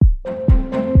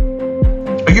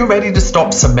you ready to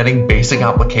stop submitting basic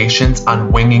applications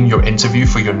and winging your interview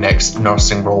for your next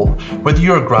nursing role? Whether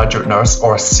you're a graduate nurse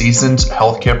or a seasoned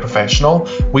healthcare professional,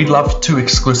 we'd love to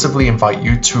exclusively invite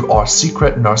you to our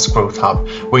secret Nurse Growth Hub,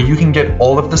 where you can get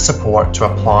all of the support to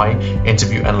apply,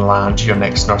 interview and land your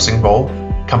next nursing role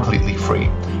completely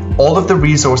free. All of the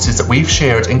resources that we've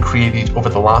shared and created over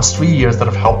the last 3 years that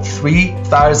have helped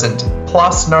 3,000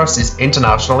 plus nurses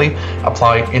internationally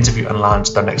apply, interview and land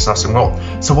their next nursing role.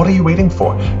 So what are you waiting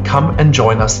for? Come and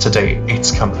join us today.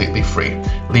 It's completely free.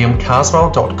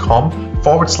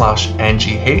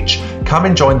 liamcaswell.com/NGH. Come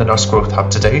and join the Nurse Growth Hub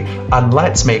today, and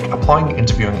let's make applying,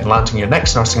 interviewing and landing your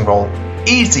next nursing role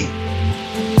easy.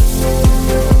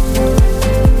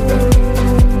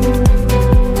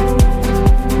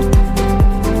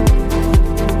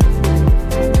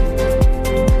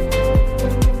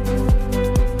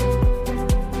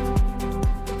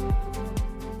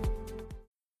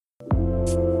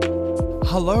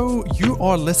 Hello, you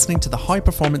are listening to the High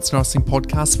Performance Nursing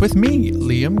Podcast with me,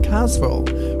 Liam Caswell,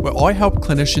 where I help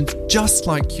clinicians just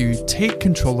like you take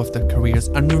control of their careers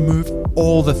and remove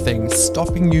all the things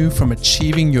stopping you from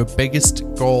achieving your biggest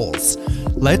goals.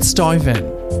 Let's dive in.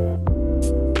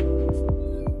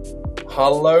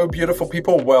 Hello, beautiful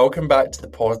people. Welcome back to the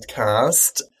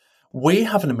podcast. We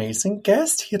have an amazing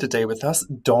guest here today with us,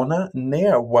 Donna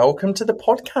Nair. Welcome to the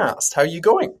podcast. How are you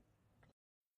going?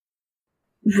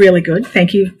 Really good.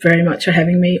 Thank you very much for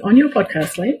having me on your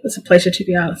podcast, Lee. It's a pleasure to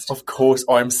be asked. Of course.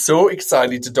 I'm so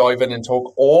excited to dive in and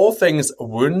talk all things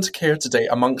wound care today,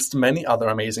 amongst many other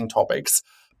amazing topics.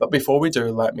 But before we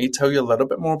do, let me tell you a little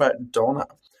bit more about Donna.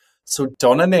 So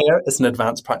Donna Nair is an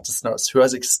advanced practice nurse who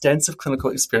has extensive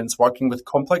clinical experience working with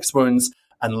complex wounds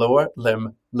and lower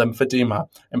limb lymphedema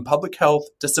in public health,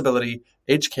 disability,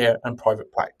 aged care and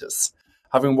private practice.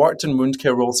 Having worked in wound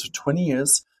care roles for 20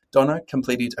 years, Donna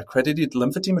completed accredited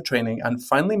lymphedema training and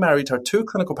finally married her two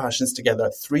clinical passions together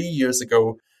 3 years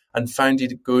ago and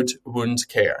founded Good Wound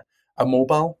Care, a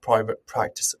mobile private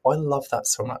practice. Oh, I love that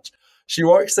so much. She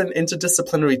works in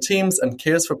interdisciplinary teams and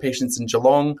cares for patients in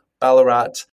Geelong,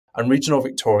 Ballarat and regional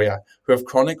Victoria who have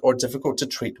chronic or difficult to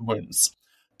treat wounds.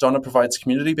 Donna provides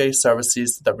community-based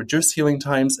services that reduce healing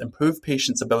times, improve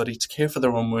patients' ability to care for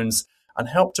their own wounds and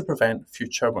help to prevent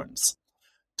future wounds.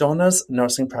 Donna's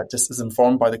nursing practice is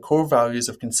informed by the core values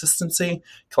of consistency,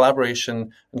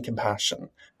 collaboration, and compassion,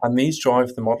 and these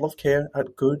drive the model of care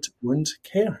at Good Wound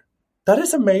Care. That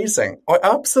is amazing. I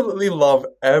absolutely love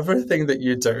everything that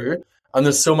you do, and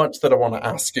there's so much that I want to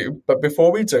ask you. But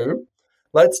before we do,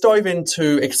 let's dive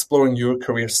into exploring your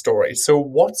career story. So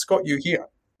what's got you here?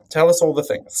 Tell us all the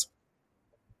things.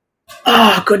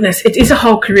 Oh, goodness. It is a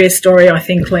whole career story, I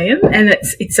think, Liam, and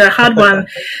it's a hard one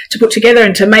to put together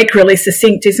and to make really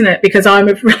succinct, isn't it? Because I'm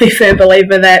a really firm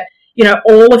believer that, you know,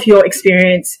 all of your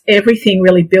experience, everything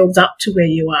really builds up to where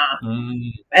you are.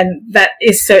 And that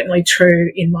is certainly true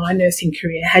in my nursing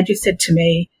career. Had you said to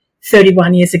me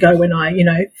 31 years ago when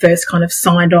I, first kind of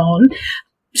signed on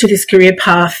to this career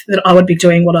path that I would be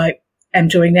doing what I am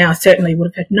doing now, I certainly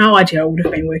would have had no idea. I would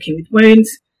have been working with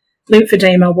wounds,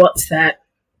 lymphedema, what's that?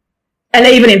 And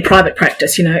even in private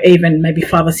practice, even maybe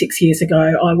 5 or 6 years ago,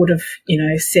 I would have,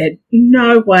 said,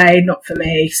 no way, not for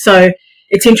me. So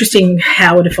it's interesting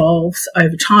how it evolves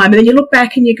over time. And then you look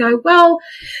back and you go, well,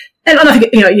 and I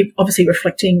think, you're obviously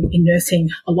reflecting in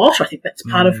nursing a lot. I think that's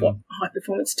part of what high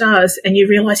performance does. And you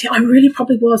realise, I really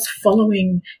probably was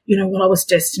following, what I was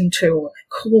destined to or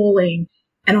calling.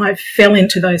 And I fell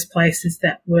into those places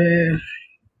that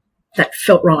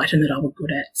felt right and that I was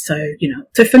good at. So,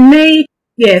 so for me,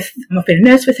 yes, I've been a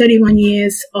nurse for 31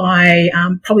 years. I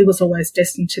probably was always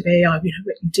destined to be. I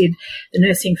did the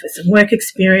nursing for some work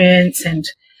experience, and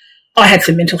I had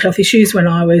some mental health issues when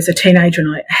I was a teenager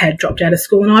and I had dropped out of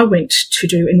school, and I went to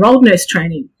do enrolled nurse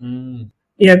training,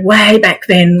 way back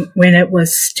then when it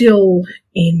was still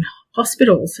in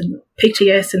hospitals and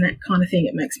PTS and that kind of thing.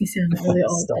 It makes me sound really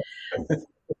old.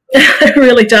 It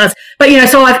really does. But,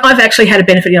 so I've actually had a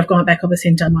benefit. I've gone back, obviously,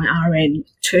 and done my RN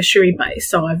tertiary base,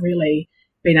 so I've really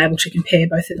been able to compare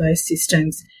both of those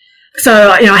systems. So,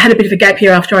 I had a bit of a gap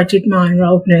year after I did my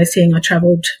enrolled nursing. I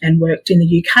travelled and worked in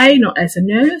the UK, not as a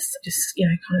nurse, just,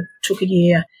 kind of took a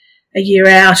year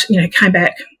out, came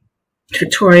back to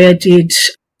Victoria, did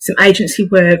some agency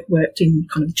work, worked in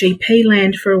kind of GP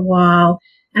land for a while.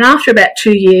 And after about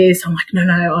 2 years, I'm like,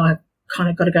 no, I've kind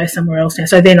of got to go somewhere else now.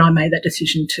 So then I made that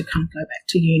decision to kind of go back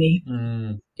to uni.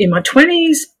 In my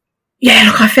 20s,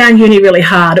 I found uni really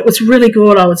hard. It was really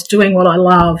good. I was doing what I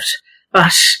loved.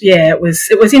 But, it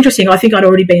was interesting. I think I'd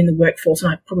already been in the workforce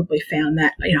and I probably found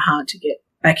that, hard to get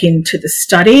back into the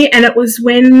study. And it was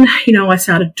when, I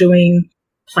started doing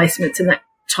placements and that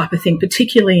type of thing,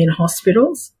 particularly in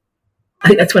hospitals. I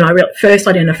think that's when I first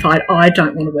identified I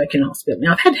don't want to work in a hospital.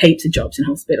 Now, I've had heaps of jobs in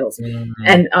hospitals,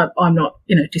 and I'm not,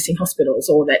 dissing hospitals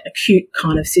or that acute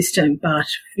kind of system. But,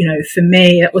 for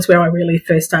me, that was where I really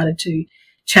first started to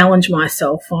challenge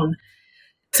myself on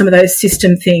some of those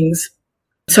system things.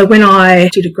 So when I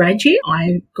did a grad year,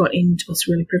 I was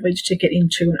really privileged to get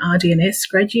into an RDNS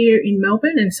grad year in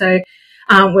Melbourne. And so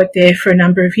worked there for a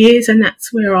number of years, and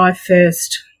that's where I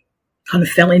first kind of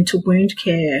fell into wound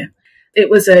care. It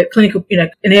was a clinical,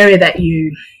 an area that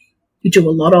you do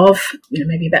a lot of,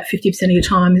 maybe about 50% of your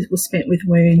time was spent with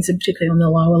wounds, and particularly on the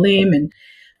lower limb and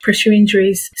pressure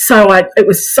injuries. So it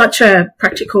was such a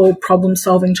practical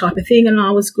problem-solving type of thing, and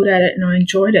I was good at it and I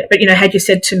enjoyed it. But, had you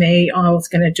said to me I was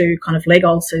going to do kind of leg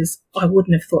ulcers, I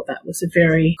wouldn't have thought that was a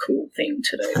very cool thing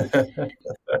to do.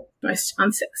 Most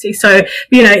unsexy. So,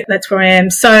 that's where I am.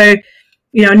 So,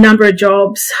 a number of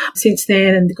jobs since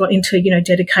then, and got into,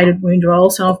 dedicated wound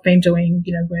roles. So I've been doing,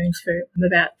 wounds for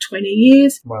about 20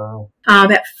 years. Wow.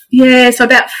 So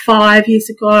about 5 years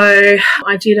ago,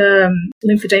 I did a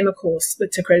lymphedema course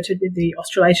that's accredited with the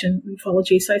Australasian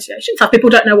Lymphology Association. So if people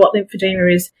don't know what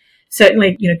lymphedema is,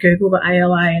 certainly, Google the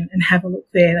ALA and have a look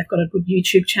there. They've got a good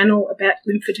YouTube channel about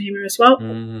lymphedema as well.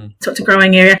 So it's a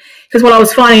growing area. Because what I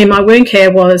was finding in my wound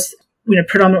care was,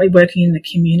 predominantly working in the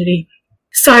community.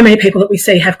 So many people that we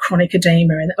see have chronic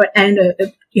edema and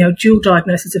a dual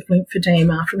diagnosis of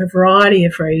lymphedema from a variety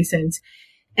of reasons.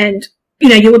 And,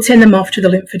 you would send them off to the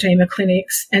lymphedema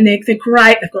clinics, and they're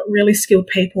great. They've got really skilled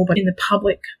people, but in the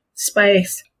public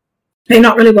space, they're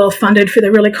not really well funded for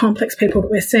the really complex people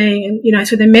that we're seeing. And,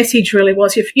 so the message really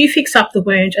was, if you fix up the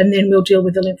wound and then we'll deal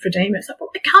with the lymphedema. It's like, well,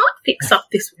 I can't fix up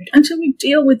this wound until we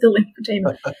deal with the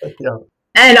lymphedema. Yeah.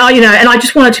 And I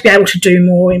just wanted to be able to do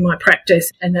more in my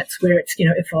practice, and that's where it's,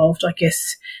 evolved, I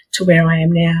guess, to where I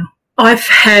am now. I've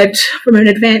had, from an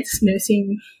advanced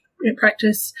nursing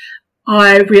practice,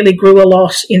 I really grew a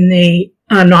lot in the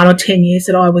 9 or 10 years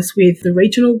that I was with the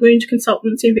regional wound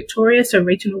consultants in Victoria, so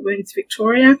Regional Wounds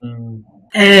Victoria.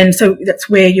 And so that's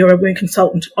where you're a wound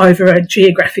consultant over a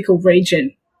geographical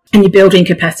region, and you're building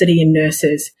capacity in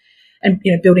nurses. And,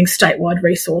 building statewide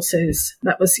resources.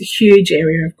 That was a huge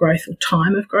area of growth, or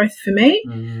time of growth for me.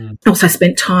 I also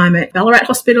spent time at Ballarat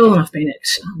Hospital, and I've been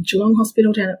at Geelong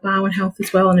Hospital down at Barwon Health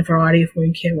as well, in a variety of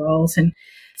wound care roles. And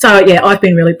so, I've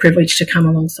been really privileged to come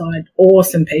alongside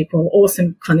awesome people,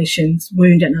 awesome clinicians,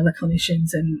 wound and other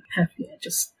clinicians, and have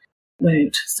just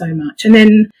learnt so much. And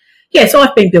then, so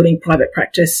I've been building private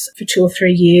practice for 2 or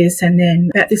 3 years. And then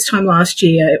about this time last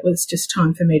year, it was just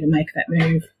time for me to make that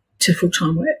move to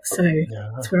full-time work. So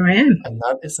that's where I am. And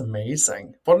that is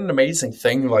amazing. What an amazing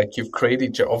thing. Like, you've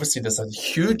created, obviously there's a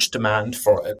huge demand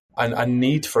for it and a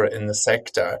need for it in the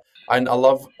sector. And I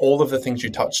love all of the things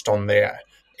you touched on there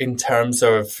in terms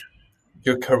of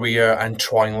your career and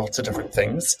trying lots of different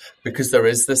things, because there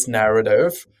is this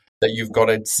narrative that you've got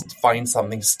to find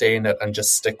something, stay in it and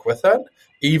just stick with it.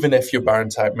 Even if you're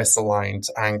burnt out, misaligned,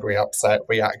 angry, upset,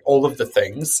 react, all of the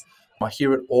things. I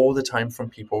hear it all the time from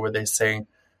people where they say,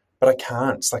 but I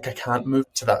can't move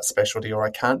to that specialty, or I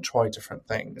can't try different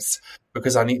things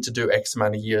because I need to do X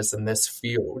amount of years in this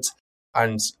field.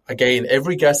 And again,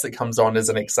 every guest that comes on is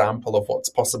an example of what's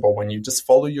possible when you just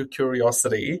follow your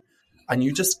curiosity and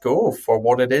you just go for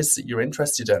what it is that you're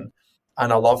interested in.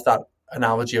 And I love that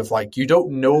analogy of, like, you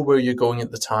don't know where you're going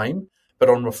at the time, but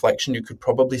on reflection, you could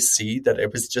probably see that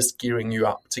it was just gearing you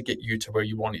up to get you to where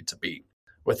you wanted to be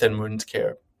within wound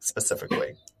care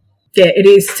specifically. Yeah, it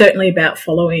is certainly about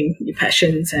following your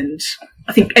passions, and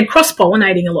I think, and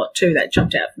cross-pollinating a lot too. That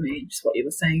jumped out for me, just what you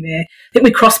were saying there. I think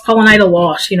we cross-pollinate a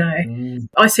lot,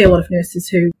 I see a lot of nurses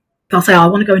who, they'll say, I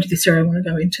want to go into this area, I want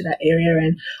to go into that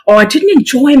area, or I didn't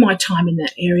enjoy my time in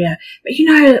that area.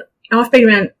 But, I've been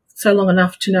around so long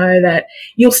enough to know that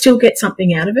you'll still get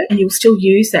something out of it, and you'll still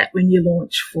use that when you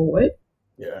launch forward.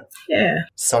 Yeah.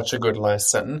 Such a good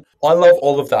lesson. I love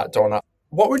all of that, Donna.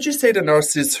 What would you say to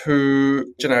nurses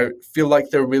who, feel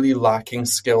like they're really lacking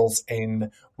skills in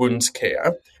wound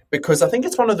care? Because I think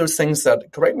it's one of those things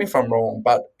that, correct me if I'm wrong,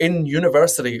 but in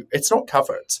university, it's not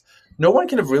covered. No one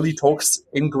kind of really talks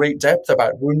in great depth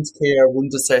about wound care,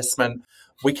 wound assessment.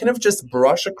 We kind of just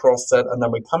brush across it, and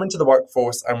then we come into the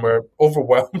workforce and we're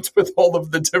overwhelmed with all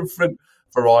of the different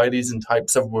varieties and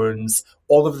types of wounds,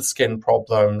 all of the skin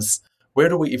problems. Where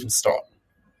do we even start?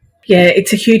 Yeah,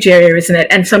 it's a huge area, isn't it?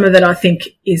 And some of it, I think,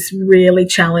 is really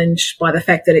challenged by the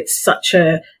fact that it's such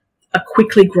a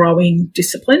quickly growing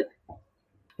discipline.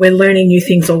 We're learning new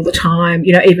things all the time,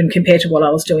 even compared to what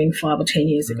I was doing 5 or 10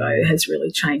 years ago. It has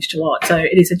really changed a lot. So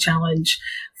it is a challenge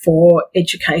for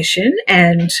education.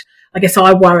 And I guess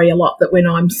I worry a lot that when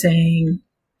I'm seeing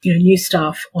new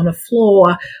staff on a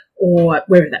floor or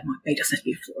wherever that might be. It doesn't have to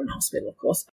be a floor in a hospital, of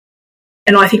course.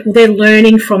 And I think, well, they're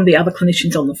learning from the other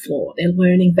clinicians on the floor. They're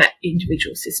learning that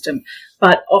individual system.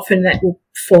 But often that will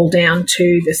fall down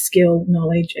to the skill,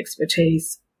 knowledge,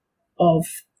 expertise of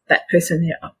that person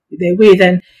they're with.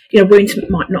 And, wounds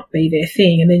might not be their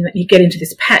thing. And then you get into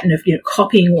this pattern of,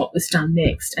 copying what was done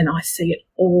next. And I see it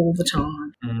all the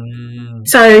time. Mm.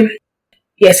 So,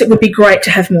 yes, it would be great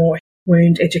to have more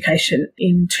wound education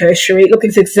in tertiary. Look,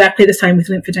 it's exactly the same with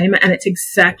lymphedema, and it's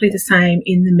exactly the same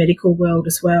in the medical world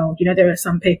as well. There are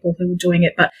some people who are doing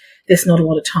it, but there's not a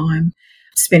lot of time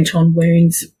spent on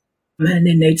wounds, and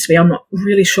there needs to be. I'm not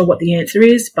really sure what the answer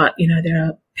is, but, there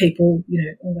are people,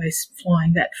 always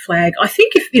flying that flag. I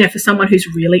think if, for someone who's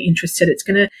really interested, it's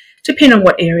going to depend on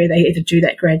what area they either do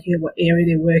that grad year, what area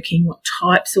they're working, what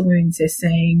types of wounds they're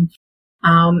seeing.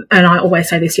 And I always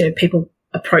say this, people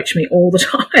approach me all the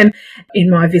time in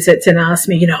my visits and ask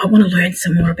me, I want to learn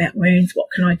some more about wounds. What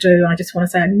can I do? I just want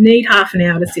to say, I need half an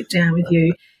hour to sit down with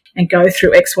you and go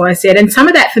through X, Y, Z. And some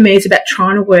of that for me is about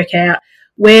trying to work out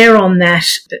where on that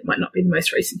might not be the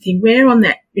most recent thing, where on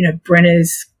that,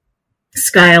 Brenner's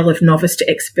scale of novice to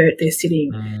expert they're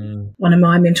sitting. Mm. One of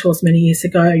my mentors many years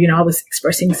ago, I was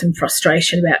expressing some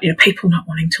frustration about, people not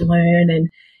wanting to learn. And,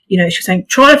 she was saying,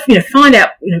 try to, find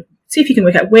out, see if you can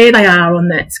work out where they are on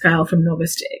that scale from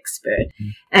novice to expert.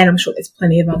 Mm. And I'm sure there's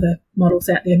plenty of other models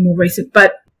out there more recent.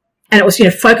 And it was,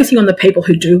 focusing on the people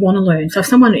who do want to learn. So if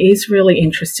someone is really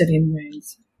interested in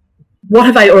wounds, what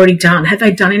have they already done? Have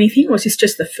they done anything? Or is this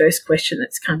just the first question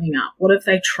that's coming up? What have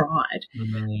they tried?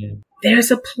 Mm.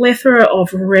 There's a plethora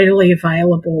of readily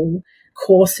available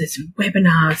courses and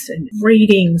webinars and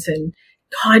readings and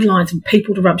guidelines and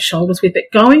people to rub shoulders with. But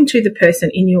going to the person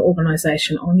in your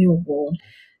organisation, on your ward,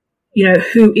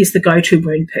 who is the go-to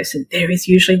wound person? There is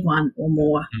usually one or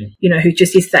more, who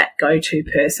just is that go-to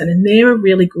person, and they're a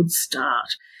really good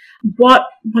start. One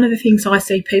of the things I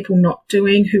see people not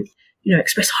doing who,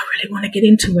 express, I really want to get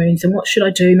into wounds, and what should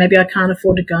I do? Maybe I can't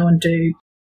afford to go and do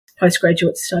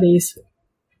postgraduate studies.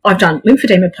 I've done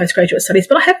lymphedema postgraduate studies,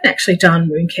 but I haven't actually done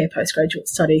wound care postgraduate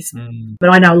studies. Mm.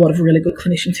 But I know a lot of really good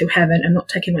clinicians who haven't. I'm not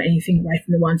taking anything away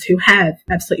from the ones who have.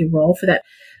 Absolutely roll for that.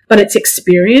 But it's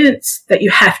experience that you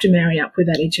have to marry up with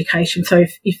that education. So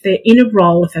if they're in a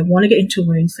role, if they want to get into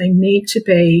wounds, they need to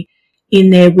be in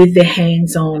there with their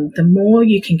hands on. The more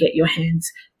you can get your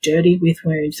hands dirty with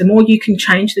wounds, the more you can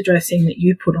change the dressing that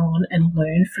you put on and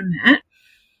learn from that,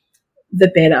 the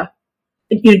better.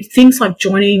 Things like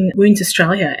joining Wounds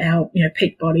Australia, our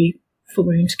peak body for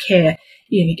wound care,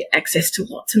 you get access to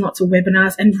lots and lots of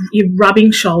webinars, and you're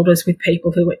rubbing shoulders with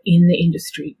people who are in the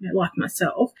industry, like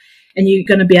myself, and you're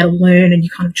going to be able to learn, and you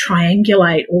kind of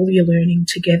triangulate all your learning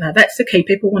together. That's the key.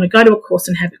 People want to go to a course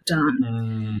and have it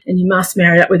done, and you must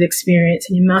marry it up with experience,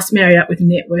 and you must marry it up with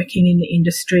networking in the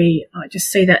industry. I just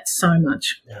see that so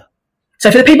much. Yeah. So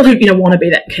for the people who, want to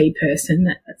be that key person,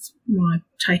 that's my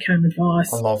take-home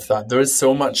advice. I love that. There is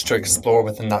so much to explore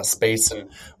within that space. And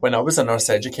when I was a nurse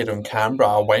educator in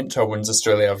Canberra, I went to a Wounds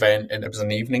Australia event, and it was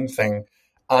an evening thing.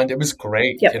 And it was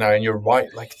great, yep. And you're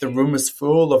right. Like, the room was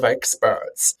full of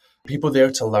experts, people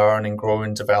there to learn and grow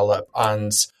and develop.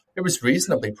 And it was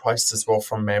reasonably priced as well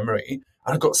from memory.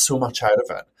 And I got so much out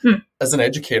of it. As an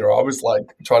educator, I was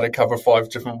like trying to cover 5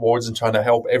 different wards and trying to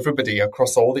help everybody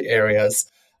across all the areas.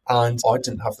 And I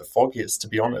didn't have the foggiest, to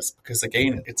be honest, because,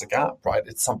 again, it's a gap, right?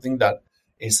 It's something that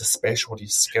is a specialty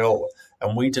skill.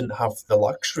 And we didn't have the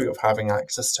luxury of having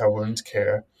access to a wound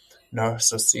care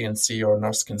nurse or CNC or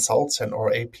nurse consultant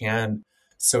or APN.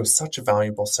 So such a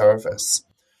valuable service.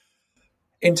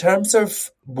 In terms of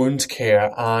wound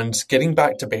care and getting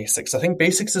back to basics, I think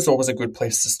basics is always a good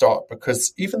place to start,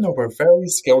 because even though we're very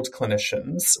skilled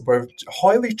clinicians, we're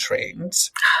highly trained,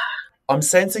 I'm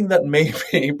sensing that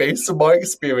maybe, based on my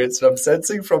experience, and I'm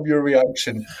sensing from your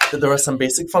reaction, that there are some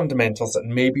basic fundamentals that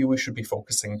maybe we should be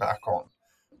focusing back on.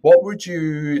 What would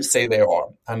you say they are,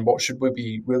 and what should we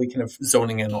be really kind of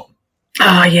zoning in on?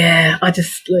 Oh, yeah. I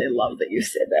just love that you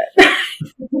said that.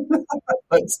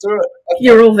 Let's do it.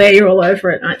 You're all there. You're all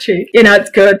over it, aren't you? It's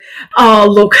good. Oh,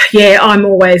 look, yeah, I'm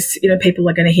always, people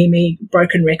are going to hear me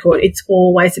broken record. It's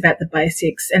always about the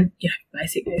basics and,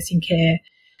 basic nursing care.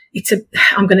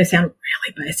 I'm going to sound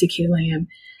really basic here, Liam.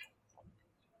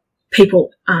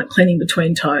 People aren't cleaning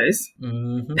between toes.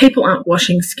 Mm-hmm. People aren't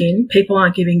washing skin. People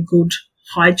aren't giving good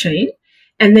hygiene.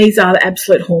 And these are the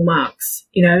absolute hallmarks.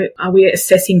 Are we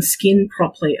assessing skin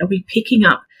properly? Are we picking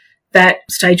up that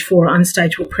stage 4 or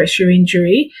unstable pressure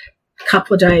injury a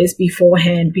couple of days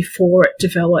beforehand, before it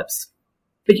develops?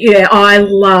 But yeah, I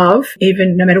love,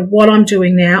 even no matter what I'm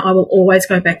doing now, I will always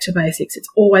go back to basics. It's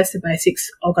always the basics.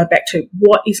 I'll go back to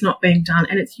what is not being done,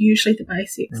 and it's usually the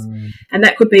basics. And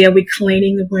that could be, are we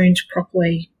cleaning the wound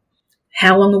properly?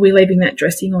 How long are we leaving that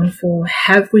dressing on for?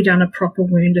 Have we done a proper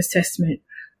wound assessment?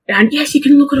 And yes, you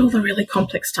can look at all the really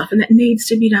complex stuff, and that needs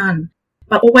to be done.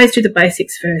 But always do the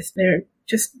basics first. They're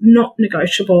just not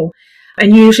negotiable.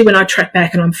 And usually when I track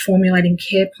back and I'm formulating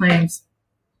care plans,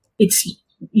 it's,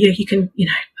 you can,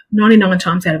 99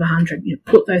 times out of 100,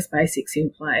 put those basics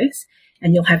in place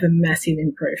and you'll have a massive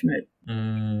improvement.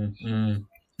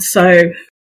 So,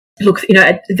 look,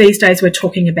 these days we're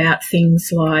talking about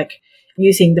things like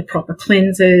using the proper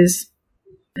cleansers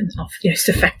and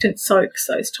surfactant soaks,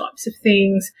 those types of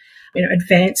things,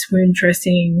 advanced wound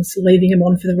dressings, leaving them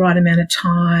on for the right amount of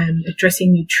time,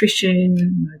 addressing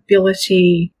nutrition,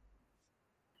 mobility.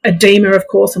 Edema, of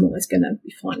course, I'm always going to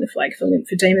be flying the flag for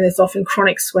lymphedema. There's often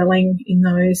chronic swelling in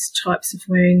those types of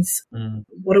wounds.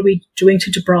 What are we doing to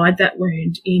debride that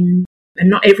wound in? And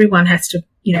not everyone has to,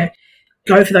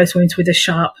 go for those wounds with a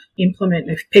sharp implement.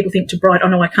 If people think debride, oh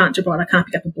no, I can't debride, I can't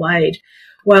pick up a blade.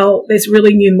 Well, there's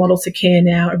really new models of care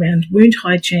now around wound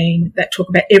hygiene that talk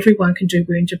about everyone can do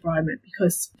wound debridement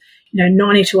because,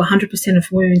 90 to 100%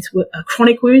 of wounds are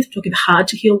chronic wounds. We're talking hard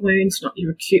to heal wounds, not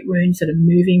your acute wounds that are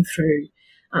moving through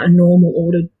normal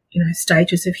ordered,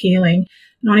 stages of healing.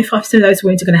 95% of those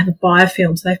wounds are going to have a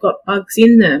biofilm. So they've got bugs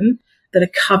in them that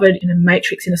are covered in a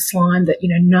matrix, in a slime that,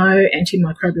 no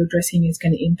antimicrobial dressing is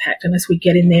going to impact unless we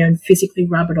get in there and physically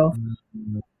rub it off.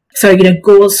 So,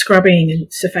 gauze scrubbing and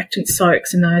surfactant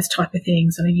soaks and those type of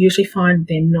things. And I usually find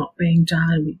they're not being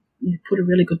done. We put a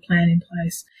really good plan in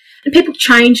place. And people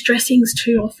change dressings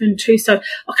too often too. So,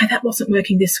 okay, that wasn't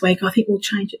working this week. I think we'll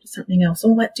change it to something else.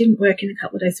 Oh, that didn't work in a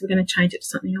couple of days, so we're going to change it to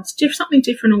something else. Something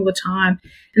different all the time.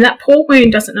 And that poor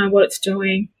wound doesn't know what it's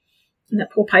doing. And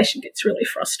that poor patient gets really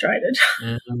frustrated.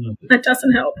 That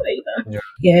doesn't help either.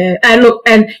 Yeah. And look,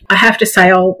 and I have to say,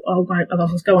 I'll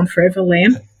go on forever,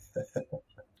 Liam.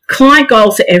 Client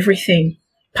goals are everything.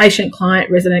 Patient, client,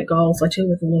 resident goals. I deal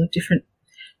with a lot of different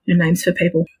names for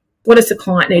people. What does the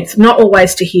client need? It's not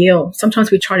always to heal. Sometimes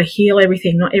we try to heal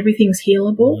everything. Not everything's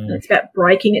healable. And it's about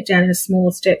breaking it down in a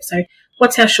smaller step. So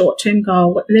what's our short-term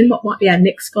goal? And then what might be our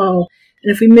next goal?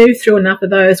 And if we move through enough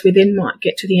of those, we then might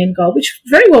get to the end goal, which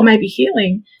very well may be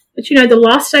healing. But, the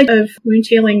last stage of wound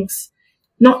healing's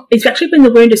it's actually when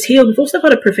the wound is healed. We've also got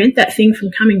to prevent that thing from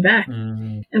coming back.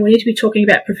 And we need to be talking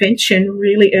about prevention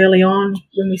really early on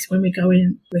when we go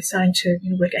in. We're starting to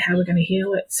work out how we're going to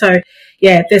heal it. So,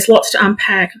 yeah, there's lots to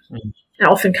unpack. That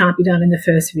often can't be done in the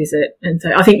first visit. And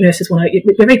so I think nurses we're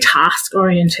very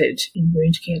task-oriented in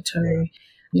wound care too.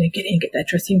 Get in, get that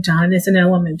dressing done. There's an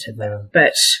element of that.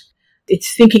 But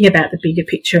it's thinking about the bigger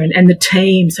picture and the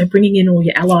team. So bringing in all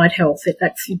your allied health,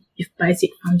 that's your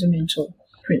basic fundamental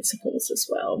principles as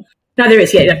well. No, there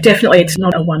is, definitely. It's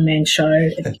not a one-man show.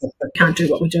 It can't do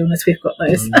what we do unless we've got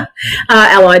those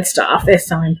allied staff. They're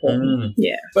so important.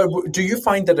 Yeah. But do you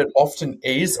find that it often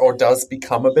is or does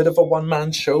become a bit of a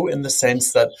one-man show in the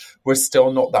sense that we're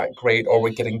still not that great or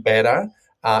we're getting better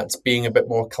at being a bit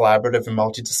more collaborative and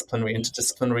multidisciplinary,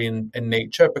 interdisciplinary in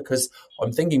nature? Because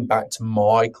I'm thinking back to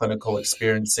my clinical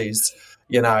experiences.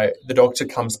 The doctor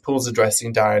comes, pulls the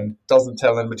dressing down, doesn't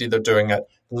tell anybody they're doing it,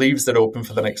 leaves it open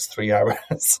for the next 3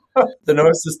 hours. The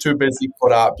nurse is too busy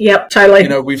put up. Yep,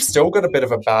 totally. We've still got a bit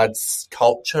of a bad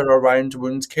culture around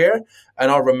wound care.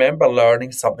 And I remember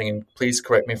learning something, and please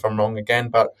correct me if I'm wrong again,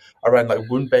 but around like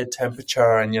wound bed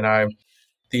temperature and,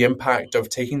 the impact of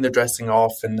taking the dressing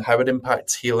off and how it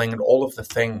impacts healing and all of the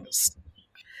things.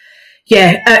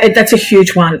 Yeah, that's a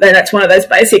huge one. That's one of those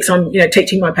basics I'm,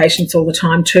 teaching my patients all the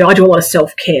time too. I do a lot of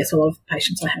self-care, so a lot of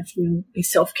patients I have will be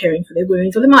self-caring for their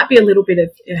wounds, or there might be a little bit of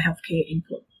healthcare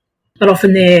input. But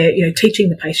often they're, teaching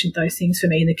the patient those things for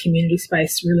me in the community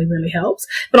space really, really helps.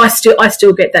 But I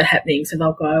still get that happening. So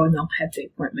they'll go and they'll have the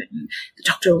appointment and the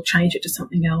doctor will change it to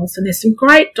something else. And there's some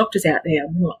great doctors out there.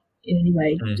 I'm not in any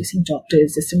way dissing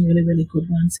doctors. There's some really, really good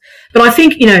ones. But I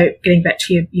think, getting back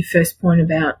to your first point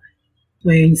about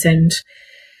wounds, and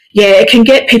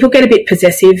people get a bit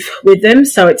possessive with them.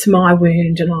 So it's my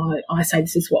wound and I say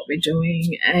this is what we're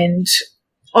doing. And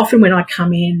often when I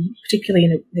come in, particularly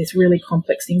there's really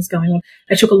complex things going on,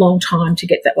 they took a long time to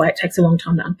get that way. It takes a long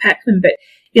time to unpack them. But,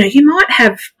 you might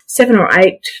have 7 or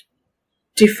 8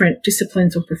 different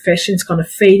disciplines or professions kind of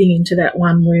feeding into that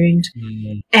one wound.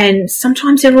 And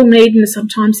sometimes they're all needed and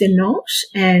sometimes they're not.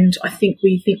 And I think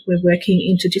we're working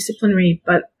interdisciplinary,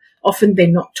 but often they're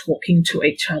not talking to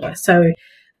each other. So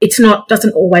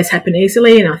doesn't always happen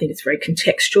easily, and I think it's very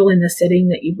contextual in the setting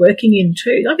that you're working in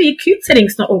too. Like the acute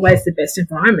setting's not always the best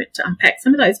environment to unpack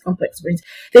some of those complex wounds.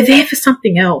 They're there for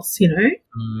something else, you know.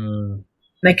 Mm.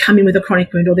 They come in with a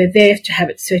chronic wound, or they're there to have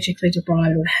it surgically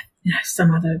debrided, or have, you know,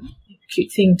 some other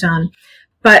acute thing done.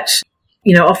 But,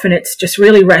 you know, often it's just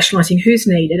really rationalising who's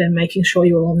needed and making sure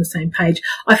you're all on the same page.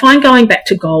 I find going back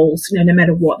to goals, you know, no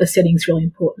matter what, the setting's really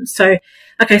important. So,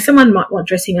 okay, someone might want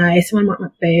dressing A, someone might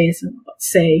want B, someone might want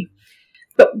C.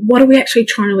 But what are we actually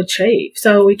trying to achieve?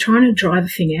 So are we trying to dry the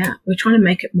thing out? We're trying to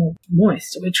make it more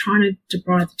moist. Are we trying to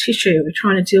debride the tissue? We're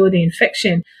trying to deal with the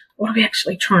infection. What are we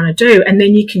actually trying to do? And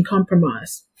then you can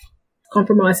compromise.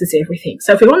 Compromise is everything.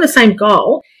 So if we want the same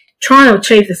goal, trying to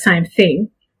achieve the same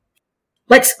thing,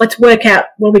 let's work out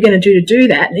what we're going to do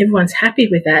that, and everyone's happy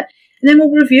with that, and then we'll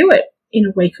review it in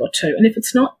a week or two. And if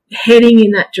it's not heading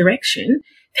in that direction,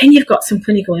 then you've got some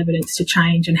clinical evidence to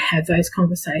change and have those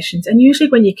conversations. And usually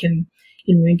when you can,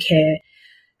 in wound care,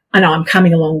 I know I'm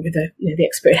coming along with the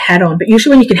expert hat on, but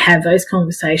usually when you can have those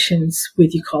conversations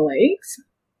with your colleagues,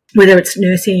 whether it's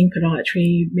nursing,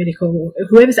 podiatry, medical, or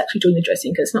whoever's actually doing the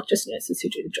dressing, because it's not just nurses who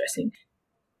do the dressing,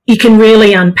 you can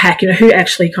really unpack, you know, who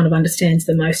actually kind of understands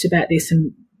the most about this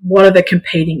and what are the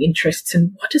competing interests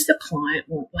and what does the client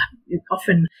want.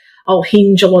 Often I'll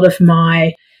hinge a lot of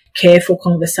my careful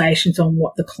conversations on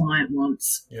what the client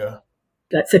wants. Yeah.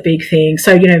 That's a big thing.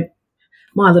 So, you know,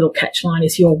 my little catch line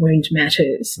is your wound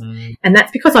matters. Mm. And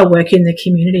that's because I work in the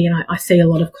community and I see a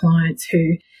lot of clients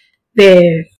who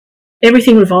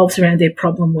everything revolves around their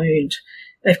problem wound.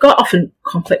 They've got often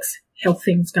complex health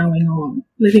things going on,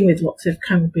 living with lots of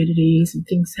comorbidities and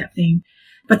things happening.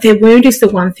 But their wound is the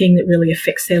one thing that really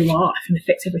affects their life and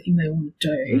affects everything they want to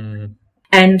do. Mm.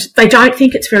 And they don't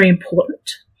think it's very important.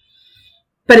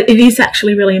 But it is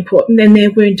actually really important, and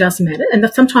their wound does matter. And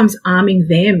that's sometimes arming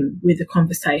them with a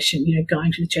conversation, you know,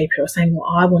 going to the GP or saying, well,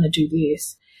 I want to do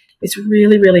this. It's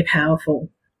really, really powerful.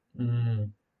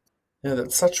 Mm. Yeah,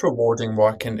 that's such rewarding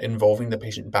work in involving the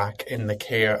patient back in the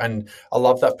care. And I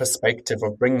love that perspective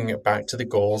of bringing it back to the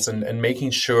goals and making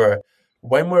sure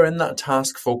when we're in that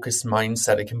task-focused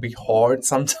mindset, it can be hard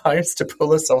sometimes to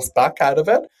pull ourselves back out of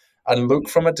it and look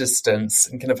from a distance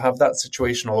and kind of have that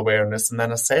situational awareness and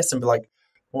then assess and be like,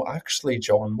 well, actually,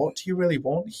 John, what do you really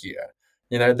want here?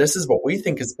 You know, this is what we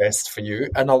think is best for you.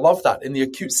 And I love that in the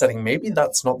acute setting, maybe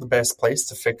that's not the best place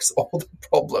to fix all the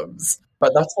problems,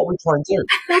 but that's what we try and do.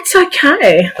 That's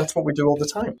okay. That's what we do all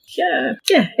the time. Yeah,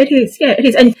 it is. Yeah, it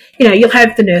is. And, you know, you'll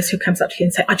have the nurse who comes up to you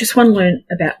and say, I just want to learn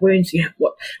about wounds. You know,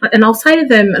 what? And I'll say to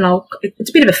them, and it's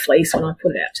a bit of a fleece when I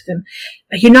put it out to them,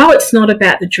 you know, it's not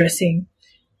about the dressing.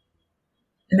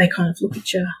 And they kind of look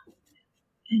at you.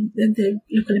 And then they're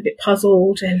looking a bit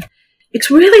puzzled, and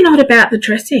it's really not about the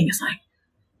dressing. It's like,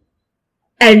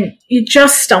 and you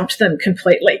just stumped them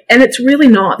completely. And it's really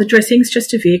not. The dressing's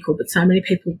just a vehicle, but so many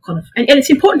people kind of, and it's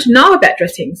important to know about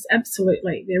dressings.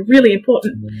 Absolutely. They're a really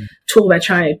important tool of our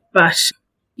trade. But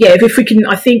yeah, if we can,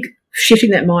 I think shifting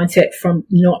that mindset from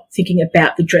not thinking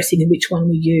about the dressing and which one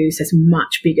we use, there's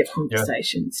much bigger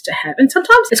conversations to have. And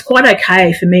sometimes it's quite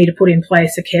okay for me to put in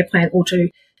place a care plan or to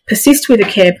persist with a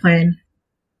care plan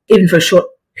even for a short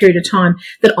period of time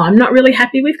that I'm not really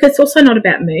happy with, because it's also not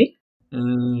about me.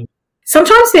 Mm.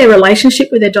 Sometimes their relationship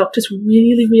with their doctor is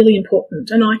really, really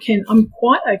important, and I'm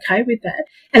quite okay with that.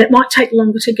 And it might take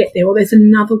longer to get there, or there's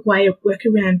another way of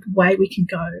workaround way we can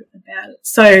go about it.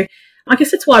 So I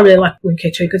guess that's why I really like wound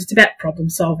care too, because it's about problem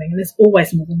solving, and there's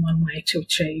always more than one way to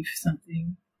achieve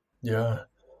something. Yeah.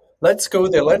 Let's go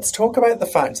there. Let's talk about the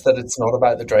fact that it's not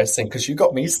about the dressing, because you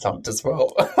got me stumped as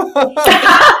well.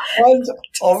 And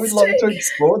I would love to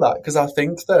explore that, because I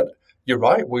think that you're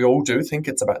right. We all do think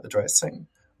it's about the dressing.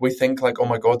 We think like, oh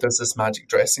my God, there's this magic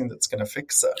dressing that's going to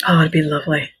fix it. Oh, it'd be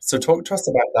lovely. So talk to us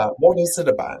about that. What is it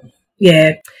about?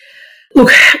 Yeah.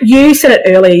 Look, you said it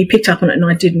earlier, you picked up on it, and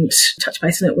I didn't touch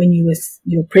base on it when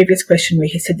your previous question where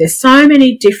you said there's so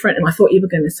many different, and I thought you were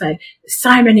going to say there's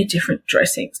so many different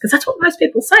dressings, because that's what most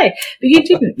people say, but you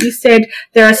didn't. You said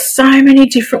there are so many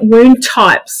different wound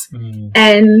types,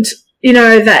 and, you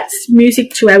know, that's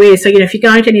music to our ears. So, you know, if you're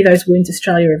going to any of those Wounds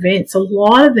Australia events, a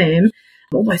lot of them,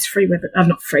 almost free,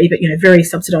 not free, but, you know, very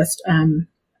subsidised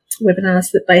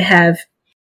webinars that they have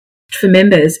for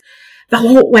members, they'll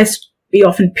always be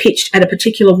often pitched at a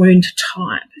particular wound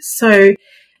type. So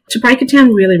to break it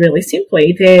down really, really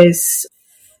simply, there's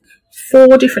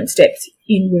 4 different steps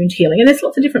in wound healing, and there's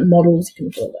lots of different models. You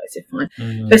can follow those, you're fine.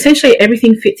 Mm-hmm. But essentially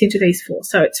everything fits into these 4.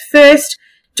 So it's first,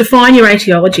 define your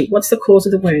etiology. What's the cause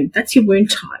of the wound? That's your wound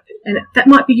type. And that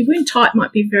might be, your wound type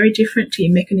might be very different to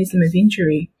your mechanism of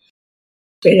injury.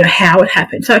 how it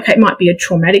happened. So, okay, it might be a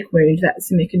traumatic wound, that's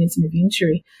the mechanism of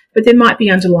injury, but there might be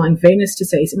underlying venous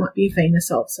disease. It might be a venous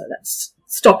ulcer that's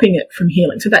stopping it from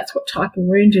healing. So that's what type of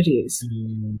wound it is.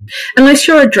 Unless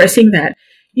you're addressing that,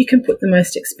 you can put the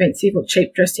most expensive or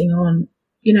cheap dressing on.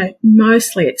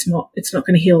 Mostly it's not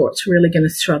going to heal, or it's really going to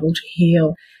struggle to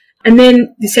heal. And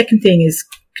then the second thing is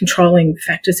controlling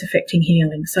factors affecting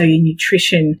healing. So your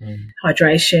nutrition,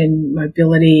 hydration,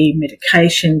 mobility,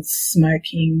 medications,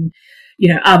 smoking,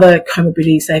 other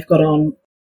comorbidities they've got on,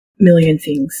 a million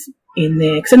things in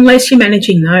there. Because unless you're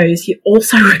managing those, you're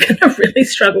also going to really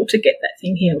struggle to get that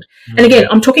thing healed. And again,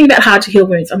 I'm talking about hard to heal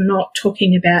wounds. I'm not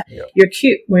talking about your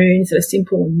acute wounds that are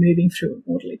simple and moving through an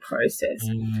orderly process.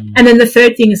 And then the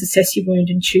third thing is assess your wound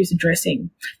and choose a dressing.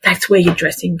 That's where your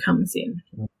dressing comes in.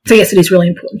 So yes, it is really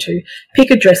important to pick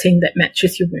a dressing that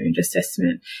matches your wound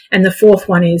assessment. And the fourth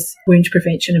one is wound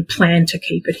prevention and plan to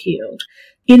keep it healed.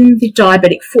 In the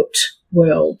diabetic foot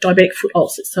world, diabetic foot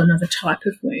ulcers, so another type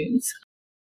of wounds,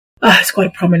 it's quite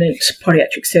a prominent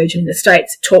podiatric surgeon in the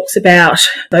States. It talks about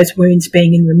those wounds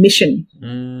being in remission.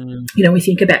 We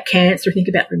think about cancer, we think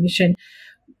about remission.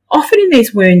 Often in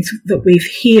these wounds that we've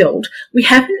healed, we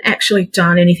haven't actually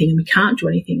done anything, and we can't do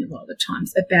anything a lot of the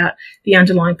times, about the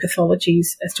underlying pathologies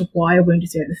as to why a wound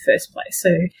is there in the first place.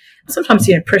 So sometimes,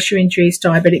 pressure injuries,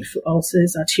 diabetic foot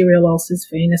ulcers, arterial ulcers,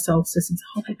 venous ulcers, and a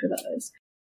whole heap of others.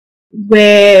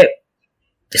 We're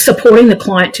supporting the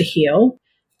client to heal,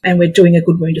 and we're doing a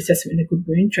good wound assessment and a good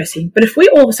wound dressing. But if we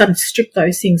all of a sudden strip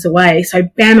those things away, so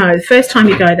bammo, the first time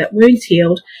you go, that wound's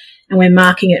healed, and we're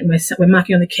marking it, and we're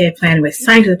marking on the care plan, and we're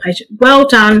saying to the patient, well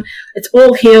done, it's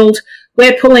all healed,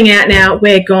 we're pulling out now,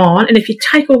 we're gone. And if you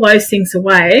take all those things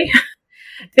away,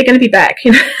 they're going to be back.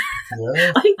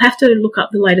 I think I have to look up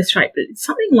the latest rate, but it's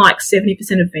something like 70%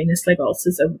 of venous leg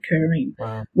ulcers are recurring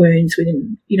wounds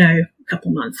within, a couple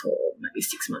of months or maybe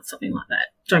 6 months, something like that.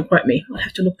 Don't quote me. I'll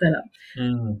have to look that up.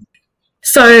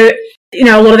 So,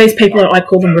 a lot of these people, I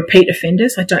call them repeat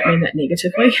offenders. I don't mean that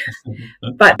negatively,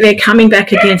 but they're coming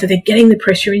back again. So they're getting the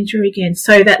pressure injury again.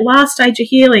 So that last stage of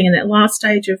healing and that last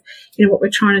stage of, what we're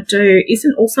trying to do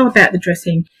isn't also about the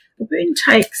dressing. The wound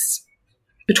takes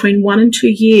between 1 and 2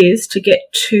 years to get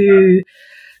to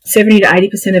 70 to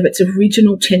 80% of its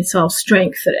original tensile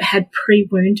strength that it had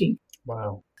pre-wounding.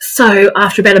 Wow. So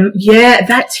after about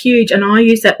that's huge. And I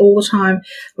use that all the time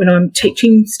when I'm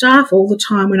teaching staff, all the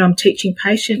time when I'm teaching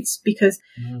patients, because,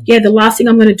 the last thing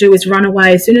I'm going to do is run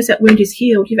away. As soon as that wound is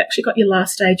healed, you've actually got your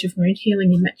last stage of wound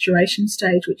healing, your maturation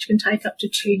stage, which can take up to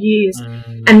 2 years.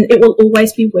 And it will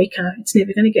always be weaker. It's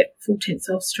never going to get full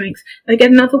tensile strength. They get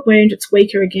another wound, it's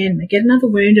weaker again. They get another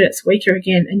wound, and it's weaker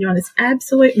again. And you're on this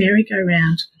absolute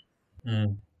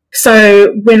merry-go-round.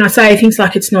 So when I say things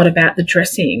like it's not about the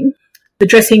dressing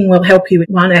will help you with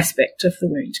one aspect of the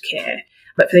wound care.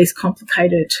 But for these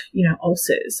complicated,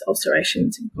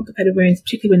 ulcerations and complicated wounds,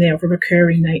 particularly when they're of a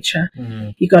recurring nature,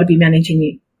 you've got to be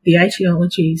managing the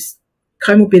etiologies,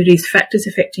 comorbidities, factors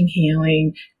affecting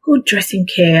healing, good dressing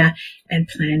care, and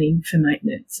planning for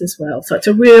maintenance as well. So it's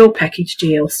a real package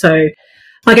deal. So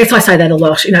I guess I say that a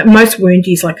lot. Most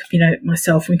woundies, like,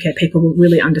 myself, wound care people will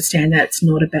really understand that it's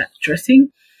not about dressing.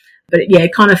 But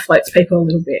it kind of floats people a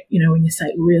little bit, when you say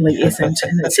it really isn't.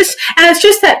 And it's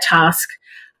just that task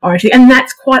oriented, and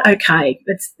that's quite okay.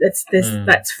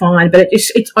 That's fine. But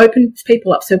it opens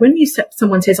people up. So when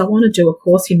someone says, I want to do a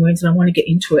course in wounds and I want to get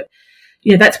into it,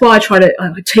 that's why I try to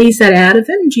tease that out of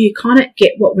them. Do you kind of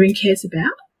get what wound care is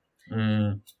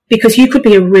about? Because you could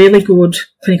be a really good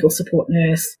clinical support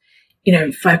nurse,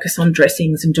 focus on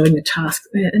dressings and doing the tasks,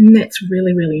 and that's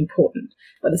really, really important.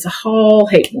 But there's a whole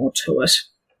heap more to it.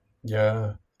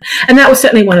 Yeah. And that was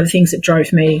certainly one of the things that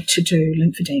drove me to do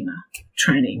lymphedema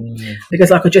training,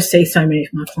 because I could just see so many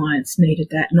of my clients needed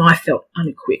that, and I felt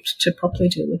unequipped to properly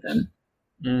deal with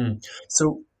them.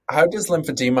 So how does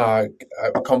lymphedema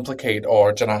complicate,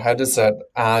 or how does it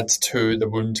add to the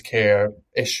wound care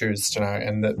issues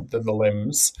in the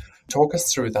limbs? Talk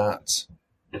us through that.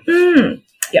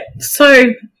 Yeah.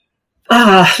 So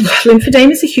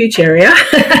lymphedema is a huge area.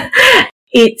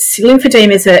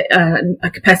 Lymphedema is a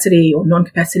capacity or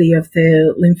non-capacity of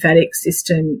the lymphatic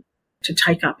system to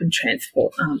take up and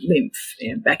transport lymph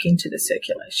back into the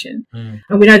circulation.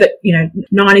 And we know that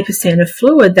 90% of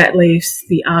fluid that leaves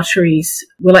the arteries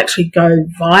will actually go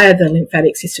via the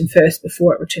lymphatic system first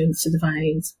before it returns to the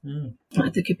veins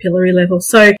at the capillary level.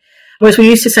 So, as we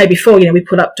used to say before, we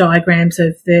put up diagrams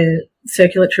of the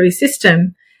circulatory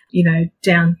system,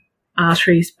 down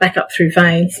arteries back up through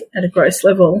veins at a gross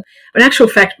level. But in actual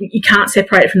fact, you can't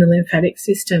separate it from the lymphatic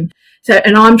system. So,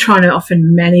 and I'm trying to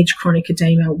often manage chronic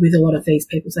edema with a lot of these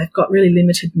people. So they've got really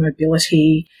limited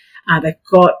mobility. They've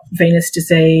got venous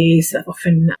disease.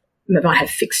 They might have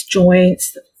fixed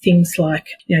joints, things like,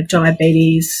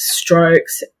 diabetes,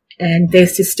 strokes, and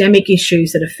there's systemic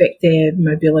issues that affect their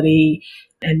mobility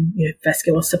and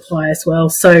vascular supply as well.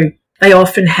 So they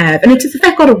often have, and if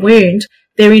they've got a wound,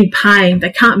 they're in pain,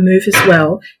 they can't move as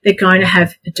well, they're going to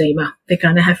have edema, they're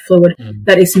going to have fluid.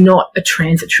 That is not a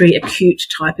transitory acute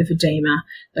type of edema.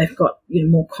 They've got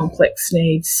more complex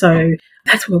needs. So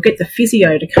that's where we'll get the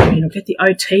physio to come in, or get the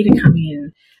OT to come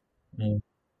in.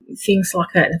 Things like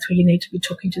that. That's where you need to be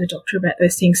talking to the doctor about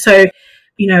those things. So,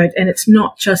 and it's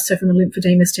not just so from a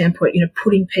lymphedema standpoint,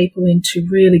 putting people into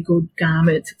really good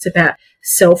garments. It's about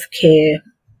self-care,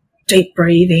 deep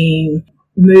breathing,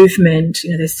 movement.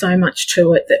 There's so much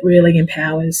to it that really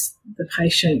empowers the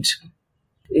patient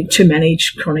to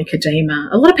manage chronic edema.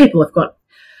 A lot of people have got,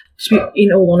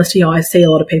 in all honesty, I see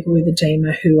a lot of people with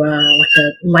edema who are like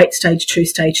a late stage 2,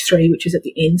 stage 3, which is at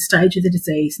the end stage of the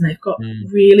disease, and they've got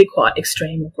really quite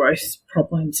extreme growth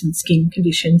problems and skin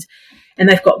conditions, and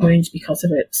they've got wounds because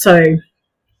of it. So,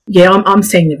 yeah, I'm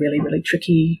seeing the really, really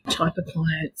tricky type of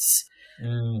clients,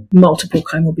 multiple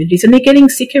comorbidities, and they're getting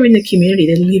sicker in the community.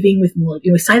 They're living with more.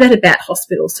 We say that about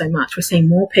hospitals so much. We're seeing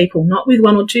more people, not with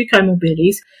 1 or 2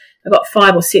 comorbidities, they've got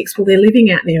 5 or 6. Well, they're living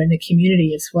out there in the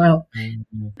community as well.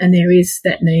 And there is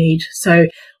that need. So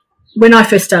when I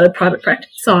first started private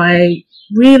practice, I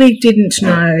really didn't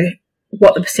know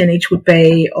what the percentage would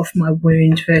be of my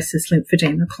wound versus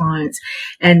lymphedema clients.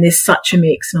 And there's such a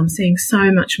mix, and I'm seeing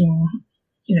so much more,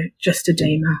 just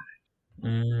edema.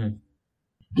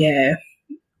 Yeah.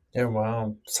 Yeah,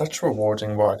 wow. Such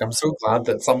rewarding work. I'm so glad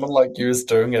that someone like you is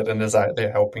doing it and is out there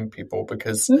helping people,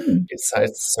 because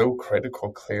it's so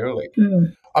critical, clearly.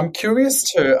 I'm curious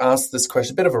to ask this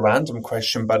question, a bit of a random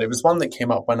question, but it was one that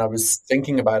came up when I was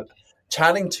thinking about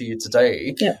chatting to you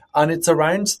today. Yeah. And it's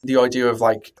around the idea of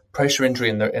like pressure injury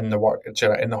in the work,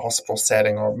 in the hospital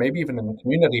setting, or maybe even in the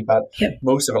community, but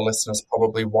most of our listeners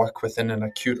probably work within an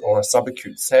acute or a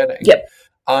subacute setting. Yep.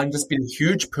 And there's been a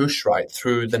huge push right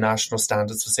through the national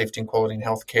standards for safety and quality in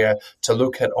healthcare to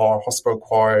look at our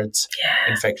hospital-acquired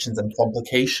infections and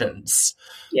complications.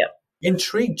 Yeah.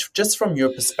 Intrigued, just from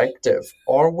your perspective,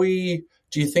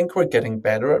 do you think we're getting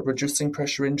better at reducing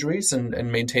pressure injuries and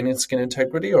maintaining skin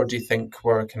integrity, or do you think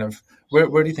we're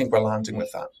where do you think we're landing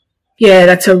with that? Yeah,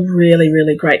 that's a really,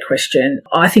 really great question.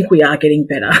 I think we are getting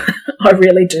better. I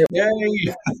really do.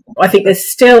 Yay. I think there's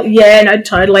still,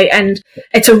 totally. And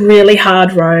it's a really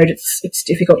hard road. It's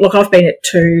difficult. Look, I've been at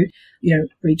 2,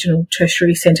 regional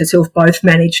tertiary centres who have both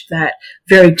managed that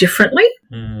very differently.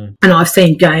 And I've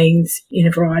seen gains in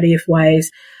a variety of ways.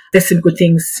 There's some good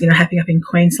things, happening up in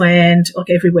Queensland,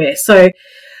 like everywhere. So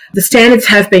the standards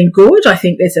have been good. I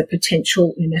think there's a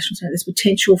potential, national standards, there's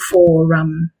potential for,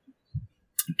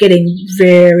 getting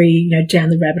very, down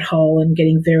the rabbit hole and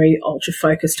getting very ultra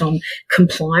focused on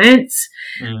compliance.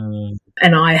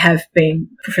 And I have been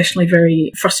professionally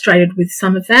very frustrated with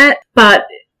some of that. But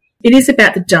it is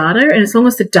about the data, and as long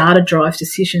as the data drives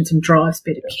decisions and drives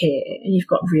better care, and you've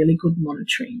got really good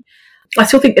monitoring, I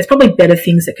still think there's probably better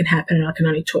things that can happen, and I can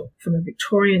only talk from a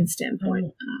Victorian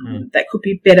standpoint. That could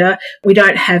be better. We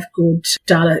don't have good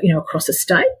data, across the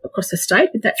state,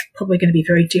 but that's probably going to be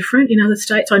very different in other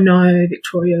states. I know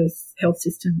Victoria's health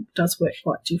system does work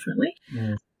quite differently.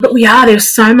 But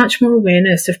there's so much more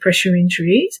awareness of pressure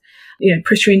injuries,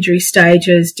 pressure injury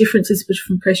stages, differences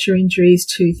between pressure injuries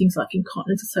to things like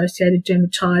incontinence-associated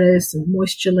dermatitis and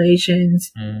moisture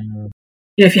lesions.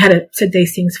 If you had said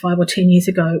these things 5 or 10 years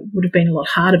ago, it would have been a lot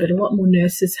harder, but a lot more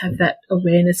nurses have that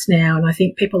awareness now. And I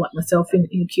think people like myself in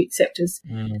acute sectors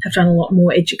have done a lot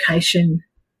more education,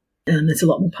 and there's a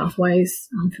lot more pathways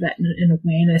for that and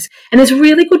awareness. And there's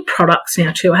really good products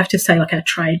now too. I have to say, like, our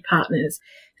trade partners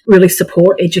really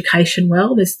support education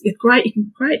well. There's great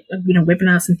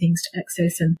webinars and things to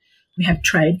access, and we have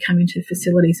trade come into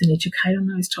facilities and educate on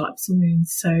those types of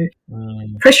wounds. So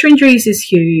pressure injuries is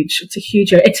huge. It's a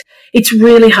huge area. It's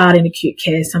really hard in acute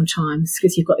care sometimes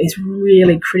because you've got these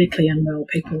really critically unwell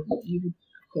people. You would,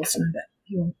 of course, know that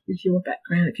with your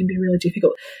background. It can be really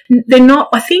difficult. They're not,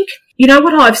 I think,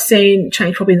 what I've seen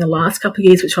change probably in the last couple of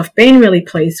years, which I've been really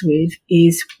pleased with,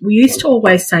 is we used to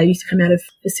come out of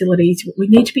facilities, we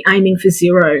need to be aiming for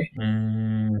 0.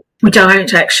 We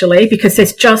don't actually, because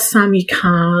there's just some you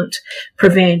can't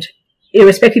prevent,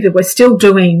 irrespective of we're still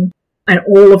doing and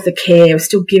all of the care, we're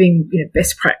still giving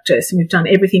best practice, and we've done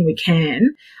everything we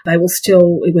can. They will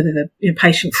still, whether the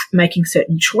patient's making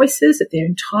certain choices that they're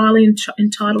entirely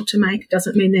entitled to make,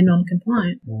 doesn't mean they're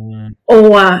non-compliant,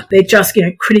 or they're just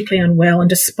critically unwell, and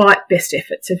despite best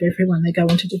efforts of everyone, they go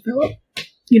on to develop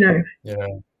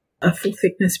a full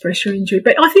thickness pressure injury.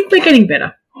 But I think we're getting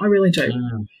better. I really do.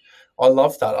 I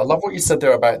love that. I love what you said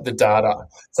there about the data.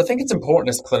 So I think it's important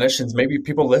as clinicians, maybe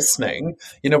people listening,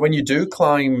 when you do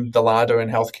climb the ladder in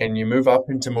healthcare and you move up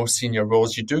into more senior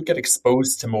roles, you do get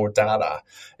exposed to more data.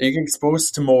 You get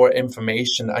exposed to more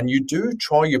information, and you do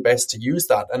try your best to use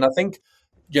that. And I think,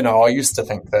 I used to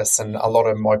think this, and a lot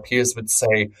of my peers would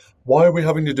say, why are we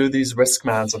having to do these risk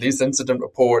mans or these incident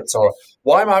reports, or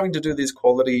why am I having to do these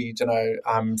quality,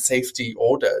 safety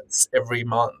audits every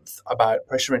month about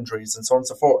pressure injuries and so on and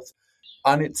so forth?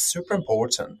 And it's super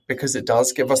important because it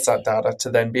does give us that data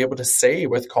to then be able to say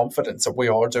with confidence that we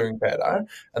are doing better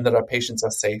and that our patients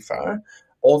are safer.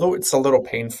 Although it's a little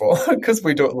painful because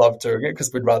we don't love doing it,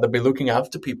 because we'd rather be looking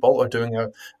after people or doing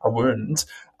a wound,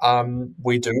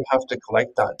 we do have to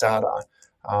collect that data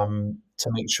to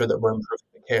make sure that we're improving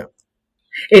the care.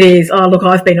 It is. Oh, look,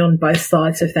 I've been on both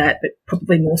sides of that, but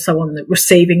probably more so on the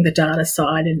receiving the data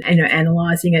side and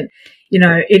analysing it.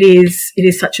 It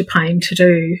is such a pain to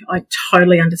do. I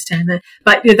totally understand that.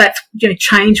 But that's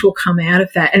change will come out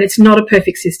of that. And it's not a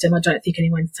perfect system. I don't think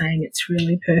anyone's saying it's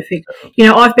really perfect.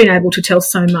 I've been able to tell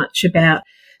so much about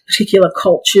particular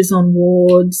cultures on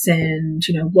wards and,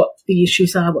 what the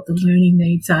issues are, what the learning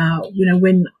needs are.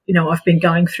 When I've been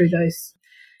going through those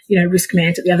risk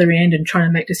mans at the other end and trying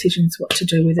to make decisions what to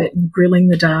do with it and grilling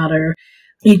the data.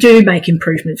 You do make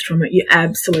improvements from it. You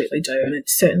absolutely do. And it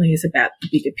certainly is about the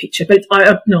bigger picture. But I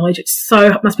acknowledge it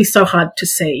must be so hard to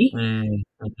see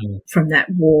from that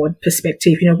ward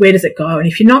perspective. Where does it go? And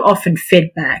if you're not often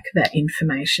fed back that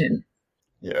information.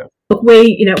 Yeah. Look,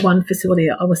 we, at one facility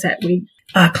I was at, we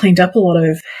cleaned up a lot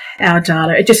of our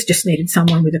data. It just needed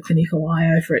someone with a clinical eye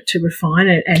over it to refine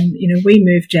it. And, we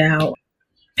moved our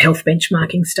health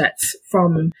benchmarking stats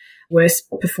from worst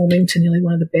performing to nearly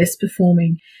one of the best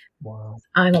performing. Wow.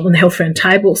 On the health round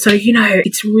table. So,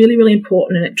 it's really, really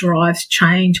important, and it drives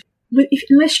change.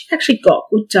 Unless you've actually got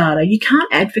good data, you can't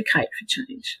advocate for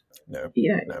change. No.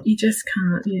 No. You just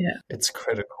can't, It's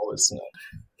critical, isn't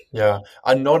it? Yeah.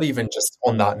 And not even just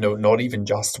on that note, not even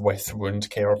just with wound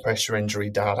care or pressure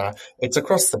injury data. It's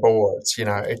across the board,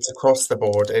 it's across the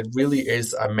board. It really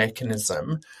is a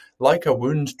mechanism, like a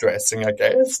wound dressing, I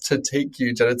guess, to take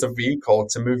you to, it's a vehicle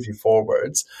to move you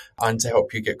forwards and to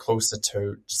help you get closer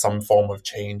to some form of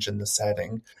change in the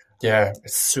setting. Yeah,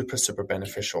 it's super, super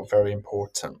beneficial, very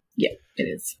important. Yeah, it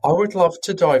is. I would love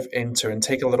to dive into and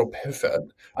take a little pivot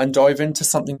and dive into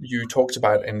something you talked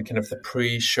about in kind of the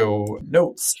pre-show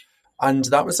notes. And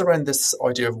that was around this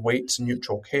idea of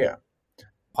weight-neutral care.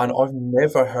 And I've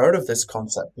never heard of this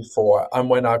concept before. And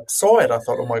when I saw it, I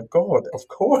thought, oh my God, of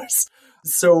course.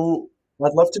 So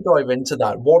I'd love to dive into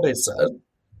that. What is it?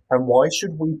 And why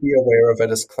should we be aware of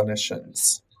it as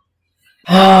clinicians?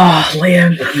 Oh,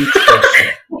 Liam.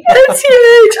 That's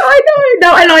huge. I know.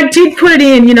 No, and I did put it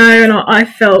in, and I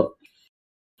felt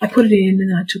I put it in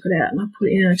and I took it out and I put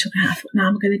it in and I took it out. I thought, no,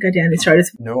 I'm going to go down this road.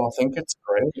 No, I think it's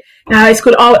great. No, it's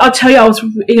good. I'll tell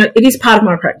you, it is part of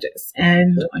my practice.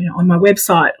 And, on my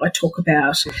website, I talk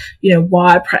about,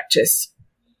 why I practice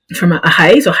from a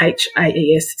HAES or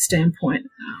HAES standpoint.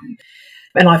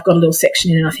 And I've got a little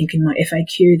section in, I think, in my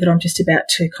FAQ that I'm just about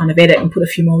to kind of edit and put a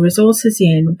few more resources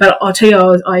in. But I'll tell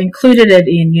you, I included it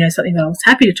in, something that I was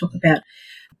happy to talk about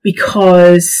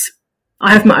because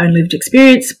I have my own lived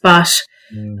experience, but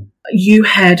you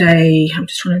had I'm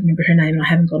just trying to remember her name and I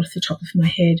haven't got it off the top of my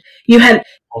head. You had...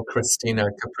 Oh, Christina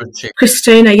Caprucci.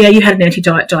 Christina, yeah, you had an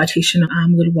anti-dietitian a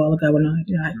little while ago when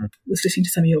I was listening to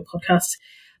some of your podcasts,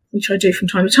 which I do from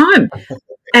time to time.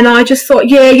 And I just thought,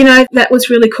 that was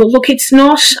really cool. Look, it's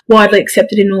not widely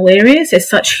accepted in all areas. There's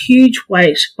such huge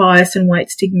weight bias and weight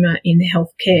stigma in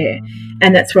healthcare.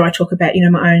 And that's where I talk about,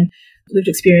 my own lived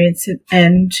experience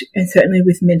and certainly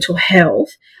with mental health.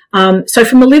 So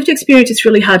from a lived experience, it's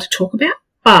really hard to talk about,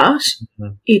 but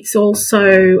it's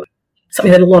also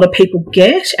something that a lot of people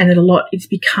get and that it's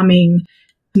becoming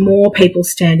more people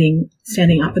standing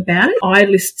up about it. I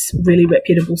list really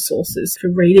reputable sources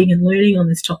for reading and learning on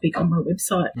this topic on my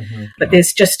website, but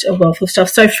there's just a wealth of stuff.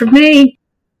 So for me,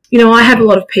 I have a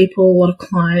lot of people, a lot of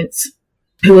clients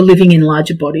who are living in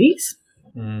larger bodies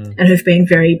and who've been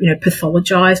very,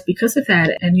 pathologized because of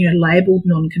that and, labeled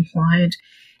non-compliant.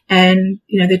 And,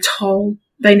 they're told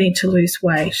they need to lose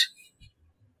weight.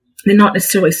 They're not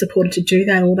necessarily supported to do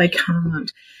that or they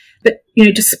can't. But,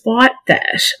 despite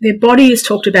that, their body is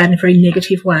talked about in a very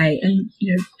negative way. And,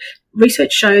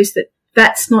 research shows that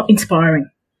that's not inspiring.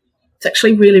 It's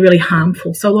actually really, really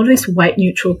harmful. So a lot of this weight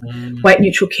neutral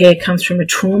care comes from a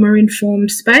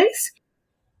trauma-informed space.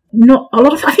 I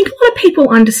think a lot of people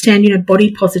understand,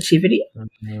 body positivity,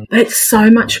 but it's so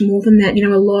much more than that.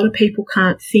 A lot of people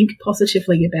can't think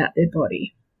positively about their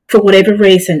body. for whatever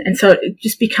reason. And so it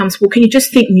just becomes, well, can you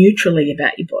just think neutrally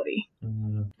about your body?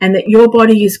 And that your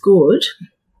body is good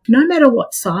no matter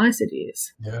what size it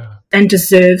is, and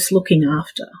deserves looking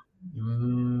after.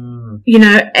 You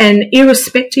know, and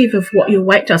irrespective of what your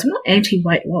weight does, I'm not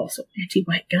anti-weight loss or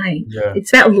anti-weight gain.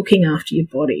 It's about looking after your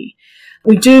body.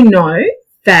 We do know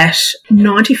that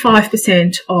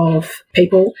 95% of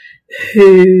people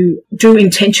who do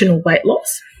intentional weight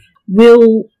loss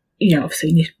will,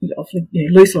 obviously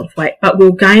lose a lot of weight, but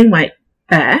will gain weight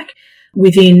back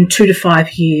within 2 to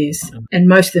 5 years. And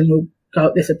most of them will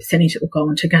go, there's a percentage that will go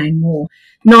on to gain more,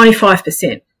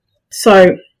 95%.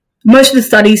 So most of the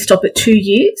studies stop at 2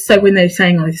 years. So when they're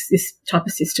saying, this type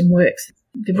of system works,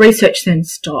 the research then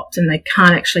stops and they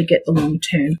can't actually get the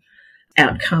long-term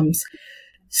outcomes.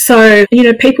 So,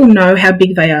 people know how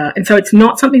big they are. And so it's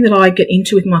not something that I get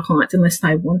into with my clients unless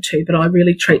they want to, but I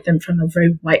really treat them from a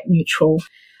very weight neutral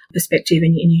perspective.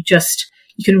 And you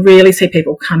can really see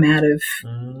people come out of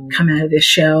their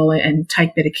shell and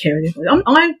take better care of their body.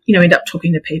 I end up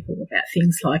talking to people about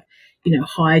things like,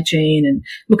 hygiene and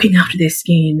looking after their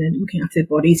skin and looking after their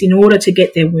bodies in order to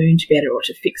get their wound better or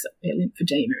to fix up their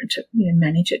lymphedema and to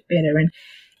manage it better.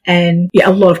 And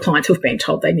a lot of clients who have been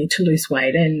told they need to lose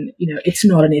weight, and it's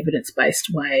not an evidence-based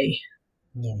way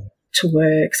to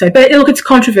work. So, but look, it's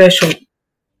controversial.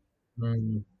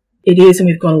 It is, and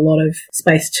we've got a lot of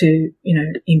space to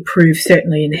improve,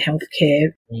 certainly in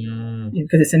healthcare,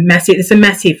 because it's a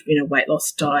massive weight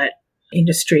loss diet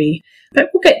industry. But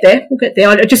we'll get there.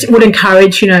 I just would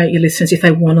encourage your listeners, if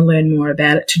they want to learn more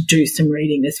about it, to do some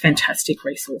reading. There's fantastic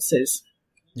resources.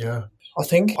 Yeah. I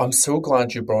think I'm so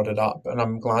glad you brought it up, and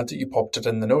I'm glad that you popped it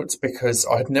in the notes because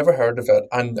I had never heard of it.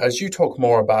 And as you talk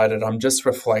more about it, I'm just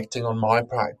reflecting on my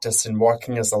practice and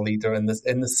working as a leader in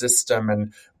the system,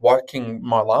 and working.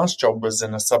 My last job was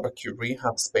in a subacute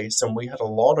rehab space, and we had a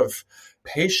lot of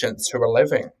patients who were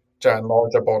living in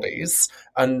larger bodies,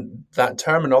 and that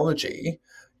terminology,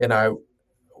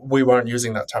 we weren't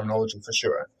using that terminology for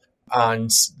sure.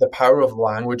 And the power of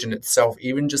language in itself,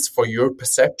 even just for your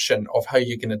perception of how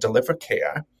you're going to deliver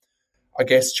care, I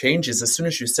guess changes. As soon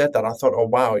as you said that, I thought, oh,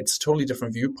 wow, it's a totally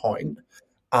different viewpoint.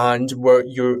 And where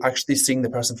you're actually seeing the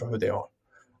person for who they are,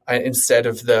 instead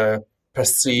of the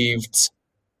perceived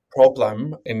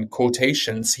problem in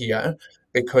quotations here,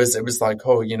 because it was like,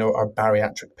 our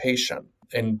bariatric patient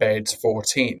in bed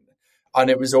 14. And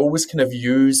it was always kind of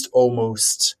used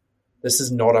almost, this is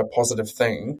not a positive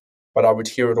thing, but I would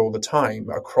hear it all the time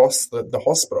across the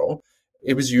hospital.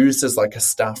 It was used as like a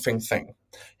staffing thing.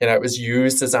 It was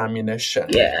used as ammunition,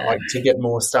 like to get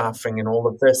more staffing and all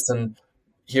of this. And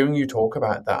hearing you talk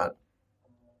about that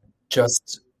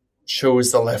just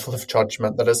shows the level of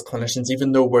judgment that as clinicians,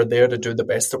 even though we're there to do the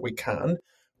best that we can,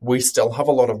 we still have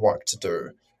a lot of work to do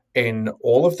in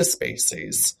all of the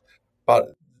spaces.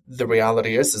 But the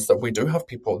reality is that we do have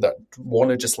people that want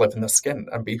to just live in the skin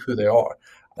and be who they are.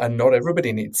 And not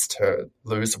everybody needs to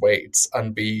lose weight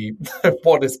and be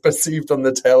what is perceived on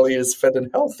the telly as fit and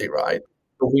healthy, right?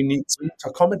 But we need to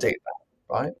accommodate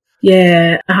that, right?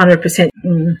 Yeah, 100%.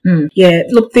 Mm-hmm. Yeah,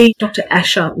 look, the Dr.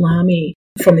 Asha Lamy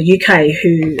from the UK,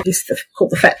 who is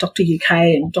called the Fat Doctor UK,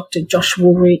 and Dr. Josh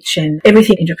Woolrich, and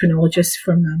everything endocrinologists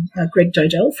from Greg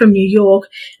Dodell from New York,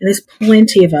 and there's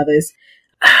plenty of others.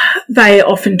 They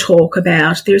often talk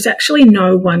about there's actually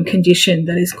no one condition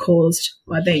that is caused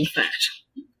by being fat.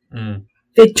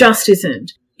 There just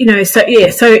isn't. So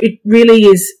it really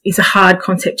is a hard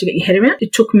concept to get your head around.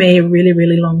 It took me a really,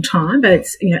 really long time, but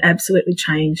it's, absolutely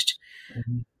changed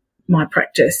my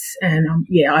practice. And,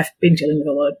 I've been dealing with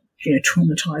a lot of,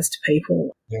 traumatized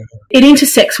people. Yeah. It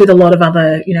intersects with a lot of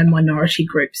other, minority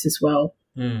groups as well.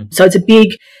 So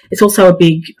it's also a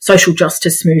big social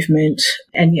justice movement,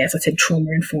 and as I said,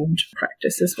 trauma-informed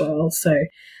practice as well. So,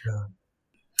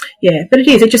 but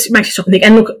it just makes you stop and think.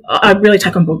 And look, I really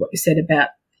take on board what you said about,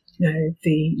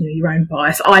 your own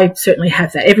bias. I certainly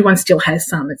have that. Everyone still has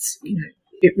some. It's,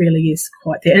 it really is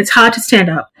quite there. And it's hard to stand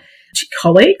up to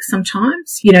colleagues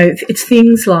sometimes. It's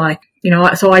things like,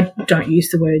 so I don't use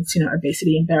the words,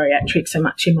 obesity and bariatric so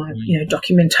much in my,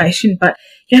 documentation. But,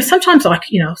 sometimes I'll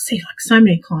see like so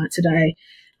many clients a day,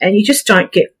 and you just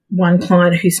don't get one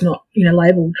client who's not,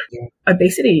 labelled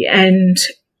obesity. And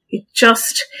it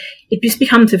just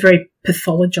becomes a very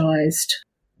pathologized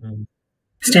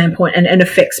standpoint and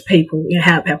affects people,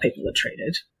 how people are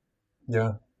treated.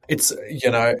 Yeah. It's,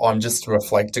 I'm just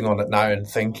reflecting on it now and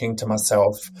thinking to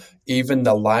myself, even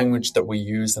the language that we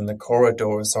use in the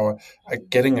corridors, or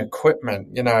getting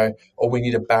equipment, or we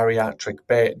need a bariatric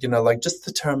bed, like just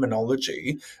the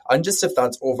terminology, and just if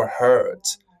that's overheard,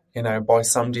 by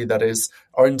somebody that is,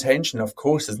 our intention, of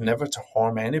course, is never to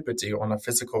harm anybody on a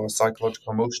physical or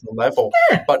psychological, emotional level.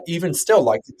 Yeah. But even still,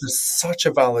 like, it's such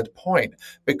a valid point,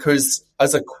 because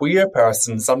as a queer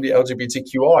person, somebody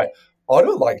LGBTQI, I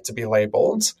don't like to be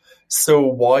labeled. So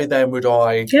why then would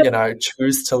I,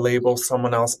 choose to label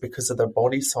someone else because of their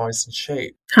body size and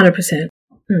shape? 100%.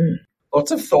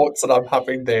 Lots of thoughts that I'm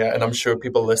having there, and I'm sure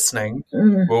people listening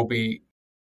will be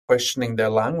questioning their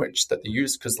language that they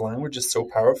use, because language is so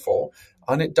powerful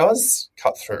and it does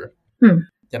cut through, and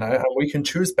we can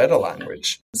choose better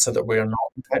language so that we are not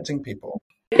impacting people.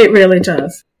 It really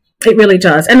does. It really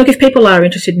does. And look, if people are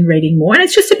interested in reading more, and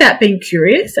it's just about being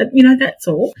curious, that's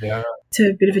all. Yeah. It's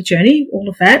a bit of a journey, all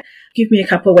of that. Give me a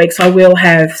couple of weeks. I will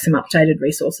have some updated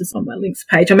resources on my links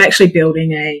page. I'm actually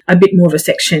building a bit more of a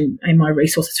section in my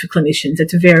resources for clinicians.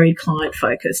 It's very client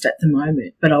focused at the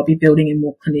moment, but I'll be building in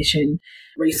more clinician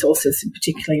resources, and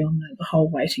particularly on the whole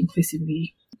weight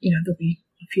inclusivity. There'll be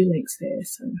a few links there.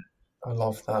 So I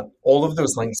love that. All of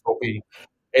those links will be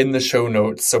in the show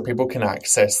notes so people can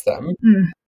access them.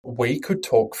 We could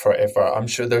talk forever. I'm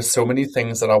sure there's so many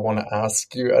things that I want to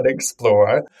ask you and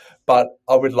explore, but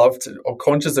I would love to, or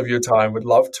conscious of your time, would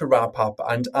love to wrap up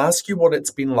and ask you what it's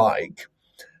been like.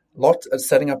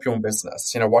 Setting up your own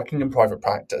business, working in private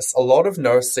practice. A lot of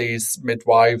nurses,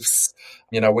 midwives,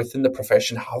 within the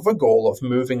profession have a goal of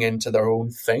moving into their own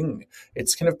thing.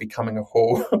 It's kind of becoming a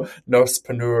whole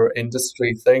nursepreneur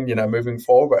industry thing, moving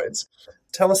forward.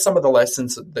 Tell us some of the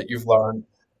lessons that you've learned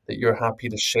that you're happy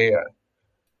to share.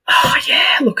 Oh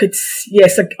yeah, look,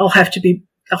 I'll have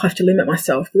to limit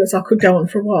myself because I could go on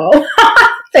for a while.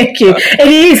 Thank you. It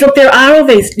is. Look, there are all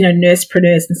these,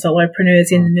 nursepreneurs and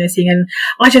solopreneurs in nursing, and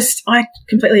I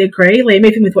completely agree, Liam.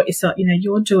 Even with what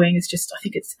you're doing is just, I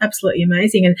think it's absolutely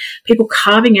amazing, and people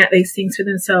carving out these things for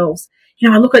themselves.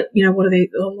 I look at, a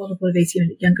lot of these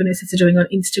younger nurses are doing on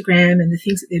Instagram and the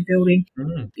things that they're building.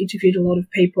 Interviewed a lot of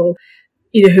people,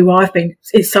 who I've been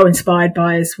so inspired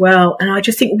by as well. And I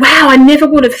just think, wow, I never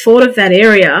would have thought of that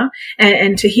area.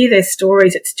 And to hear their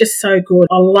stories, it's just so good.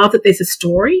 I love that there's a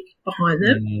story behind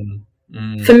them.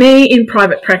 For me, in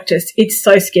private practice, it's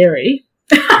so scary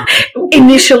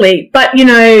initially. But,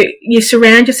 you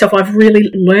surround yourself. I've really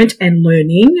learnt and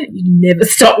learning. You never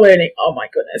stop learning. Oh, my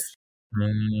goodness.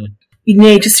 You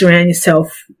need to surround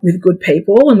yourself with good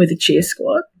people and with a cheer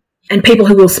squad and people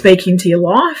who will speak into your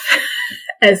life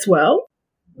as well.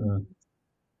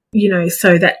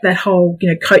 So that whole,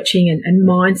 coaching and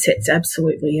mindset's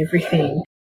absolutely everything.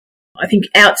 I think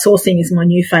outsourcing is my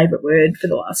new favourite word for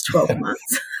the last 12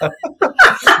 months.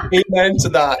 Amen to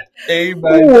that.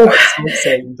 Amen to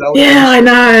outsourcing. Yeah, I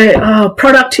know. Oh,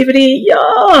 productivity.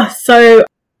 Yeah. So,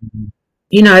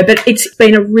 but it's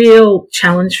been a real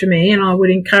challenge for me, and I would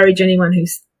encourage anyone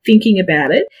who's thinking about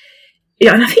it.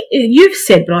 And I think you've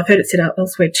said, but I've heard it said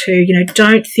elsewhere too,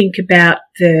 don't think about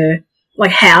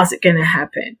how's it going to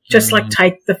happen? Just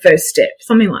take the first step,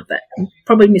 something like that. I'm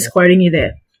probably misquoting you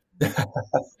there.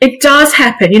 It does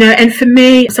happen, and for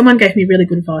me, someone gave me really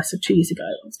good advice 2 years ago.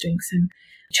 I was doing some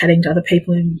chatting to other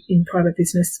people in private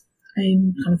business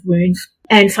in kind of wounds.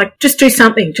 And it's like, just do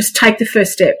something. Just take the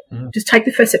first step. Just take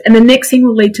the first step. And the next thing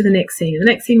will lead to the next thing. And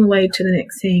the next thing will lead to the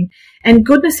next thing. And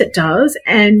goodness, it does.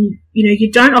 And,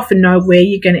 you don't often know where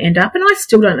you're going to end up. And I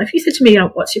still don't know. If you said to me,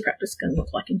 what's your practice going to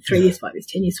look like in 3 years, 5 years,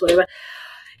 10 years, whatever,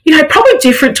 probably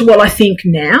different to what I think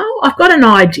now. I've got an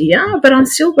idea, but I'm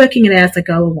still working it out as I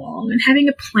go along. And having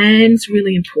a plan is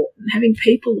really important. Having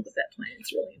people look at that plan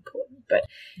is really important. But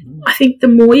I think the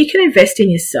more you can invest in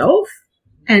yourself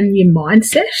and your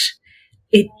mindset,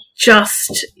 it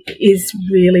just is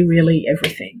really, really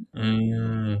everything,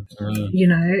 and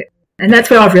that's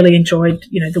where I've really enjoyed,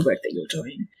 the work that you're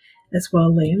doing as well,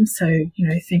 Liam. So,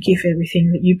 thank you for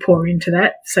everything that you pour into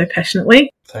that so passionately.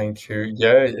 Thank you.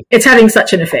 Yeah. It's having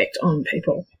such an effect on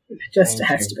people. It just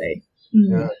has to be.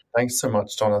 Yeah, thanks so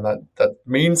much, Donna. That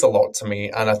means a lot to me.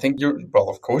 And I think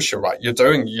of course you're right. You're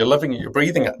living it, you're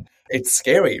breathing it. It's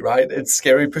scary, right? It's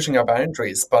scary pushing our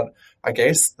boundaries. But I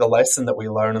guess the lesson that we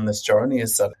learn in this journey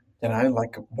is that,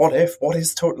 what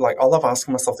I love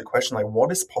asking myself the question,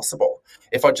 what is possible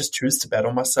if I just choose to bet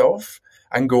on myself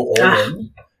and go all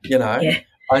in,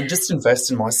 and just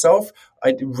invest in myself?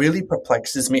 It really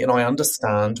perplexes me, and I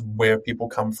understand where people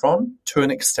come from to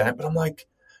an extent, but I'm like,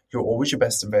 you're always your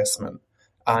best investment.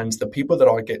 And the people that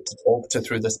I get to talk to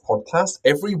through this podcast,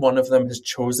 every one of them has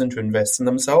chosen to invest in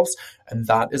themselves, and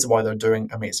that is why they're doing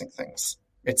amazing things.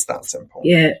 It's that simple.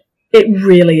 Yeah, it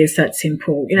really is that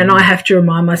simple. And I have to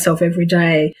remind myself every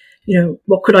day,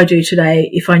 what could I do today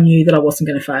if I knew that I wasn't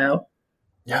going to fail?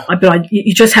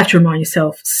 You just have to remind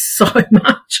yourself so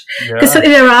much, because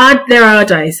Yeah. there are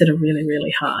days that are really,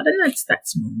 really hard, and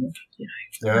that's normal.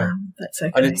 Yeah. That's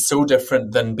okay. And it's so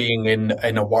different than being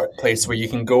in a workplace where you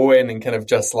can go in and kind of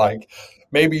just like,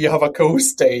 maybe you have a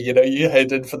coast day, you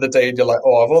head in for the day and you're like,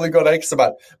 oh, I've only got X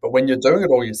amount. But when you're doing it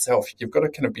all yourself, you've got to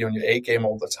kind of be on your A game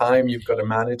all the time. You've got to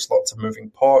manage lots of moving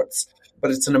parts.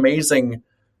 But it's an amazing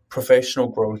professional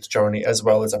growth journey as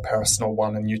well as a personal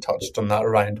one. And you touched on that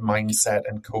around mindset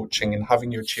and coaching and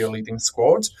having your cheerleading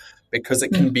squad, because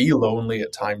it can be lonely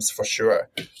at times for sure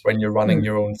when you're running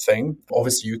your own thing.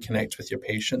 Obviously, you connect with your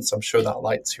patients. I'm sure that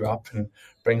lights you up and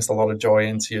brings a lot of joy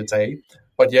into your day.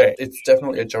 But yeah, it's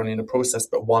definitely a journey and a process,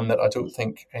 but one that I don't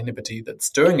think anybody that's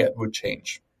doing it would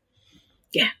change.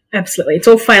 Yeah, absolutely. It's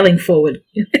all failing forward.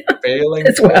 Failing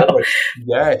as well. Forward.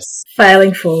 Yes.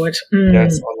 Failing forward.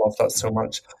 Yes, I love that so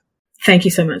much. Thank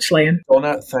you so much, Liam.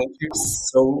 Donna, thank you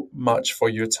so much for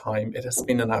your time. It has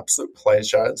been an absolute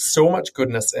pleasure. So much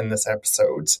goodness in this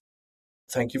episode.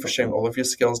 Thank you for sharing all of your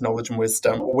skills, knowledge and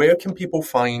wisdom. Where can people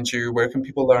find you? Where can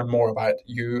people learn more about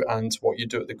you and what you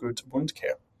do at the Good Wound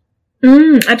Care?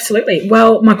 Absolutely.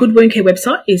 Well, my Good Wound Care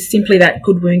website is simply that,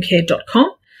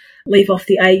 goodwoundcare.com. Leave off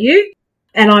the AU.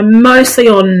 And I'm mostly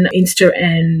on Insta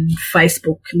and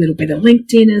Facebook, a little bit of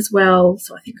LinkedIn as well.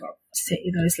 So I think I'll set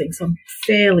you those links. I'm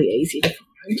fairly easy to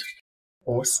find.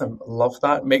 Awesome. Love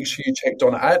that. Make sure you check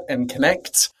Donna out and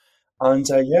connect. And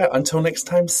until next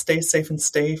time, stay safe and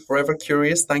stay forever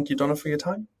curious. Thank you, Donna, for your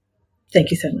time.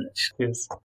 Thank you so much. Cheers.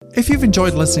 If you've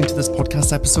enjoyed listening to this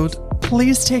podcast episode,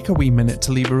 please take a wee minute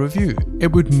to leave a review.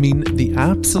 It would mean the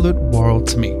absolute world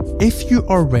to me. If you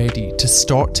are ready to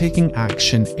start taking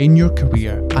action in your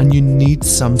career and you need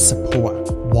some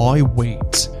support, why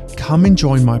wait? Come and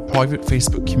join my private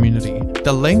Facebook community.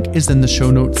 The link is in the show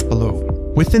notes below.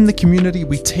 Within the community,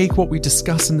 we take what we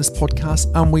discuss in this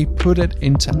podcast and we put it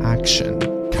into action.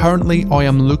 Currently, I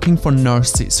am looking for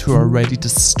nurses who are ready to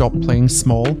stop playing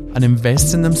small and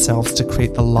invest in themselves to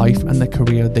create the life and the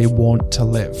career they want to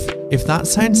live. If that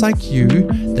sounds like you,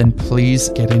 then please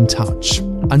get in touch.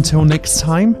 Until next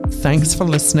time, thanks for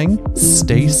listening,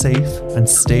 stay safe, and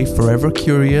stay forever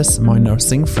curious, my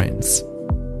nursing friends.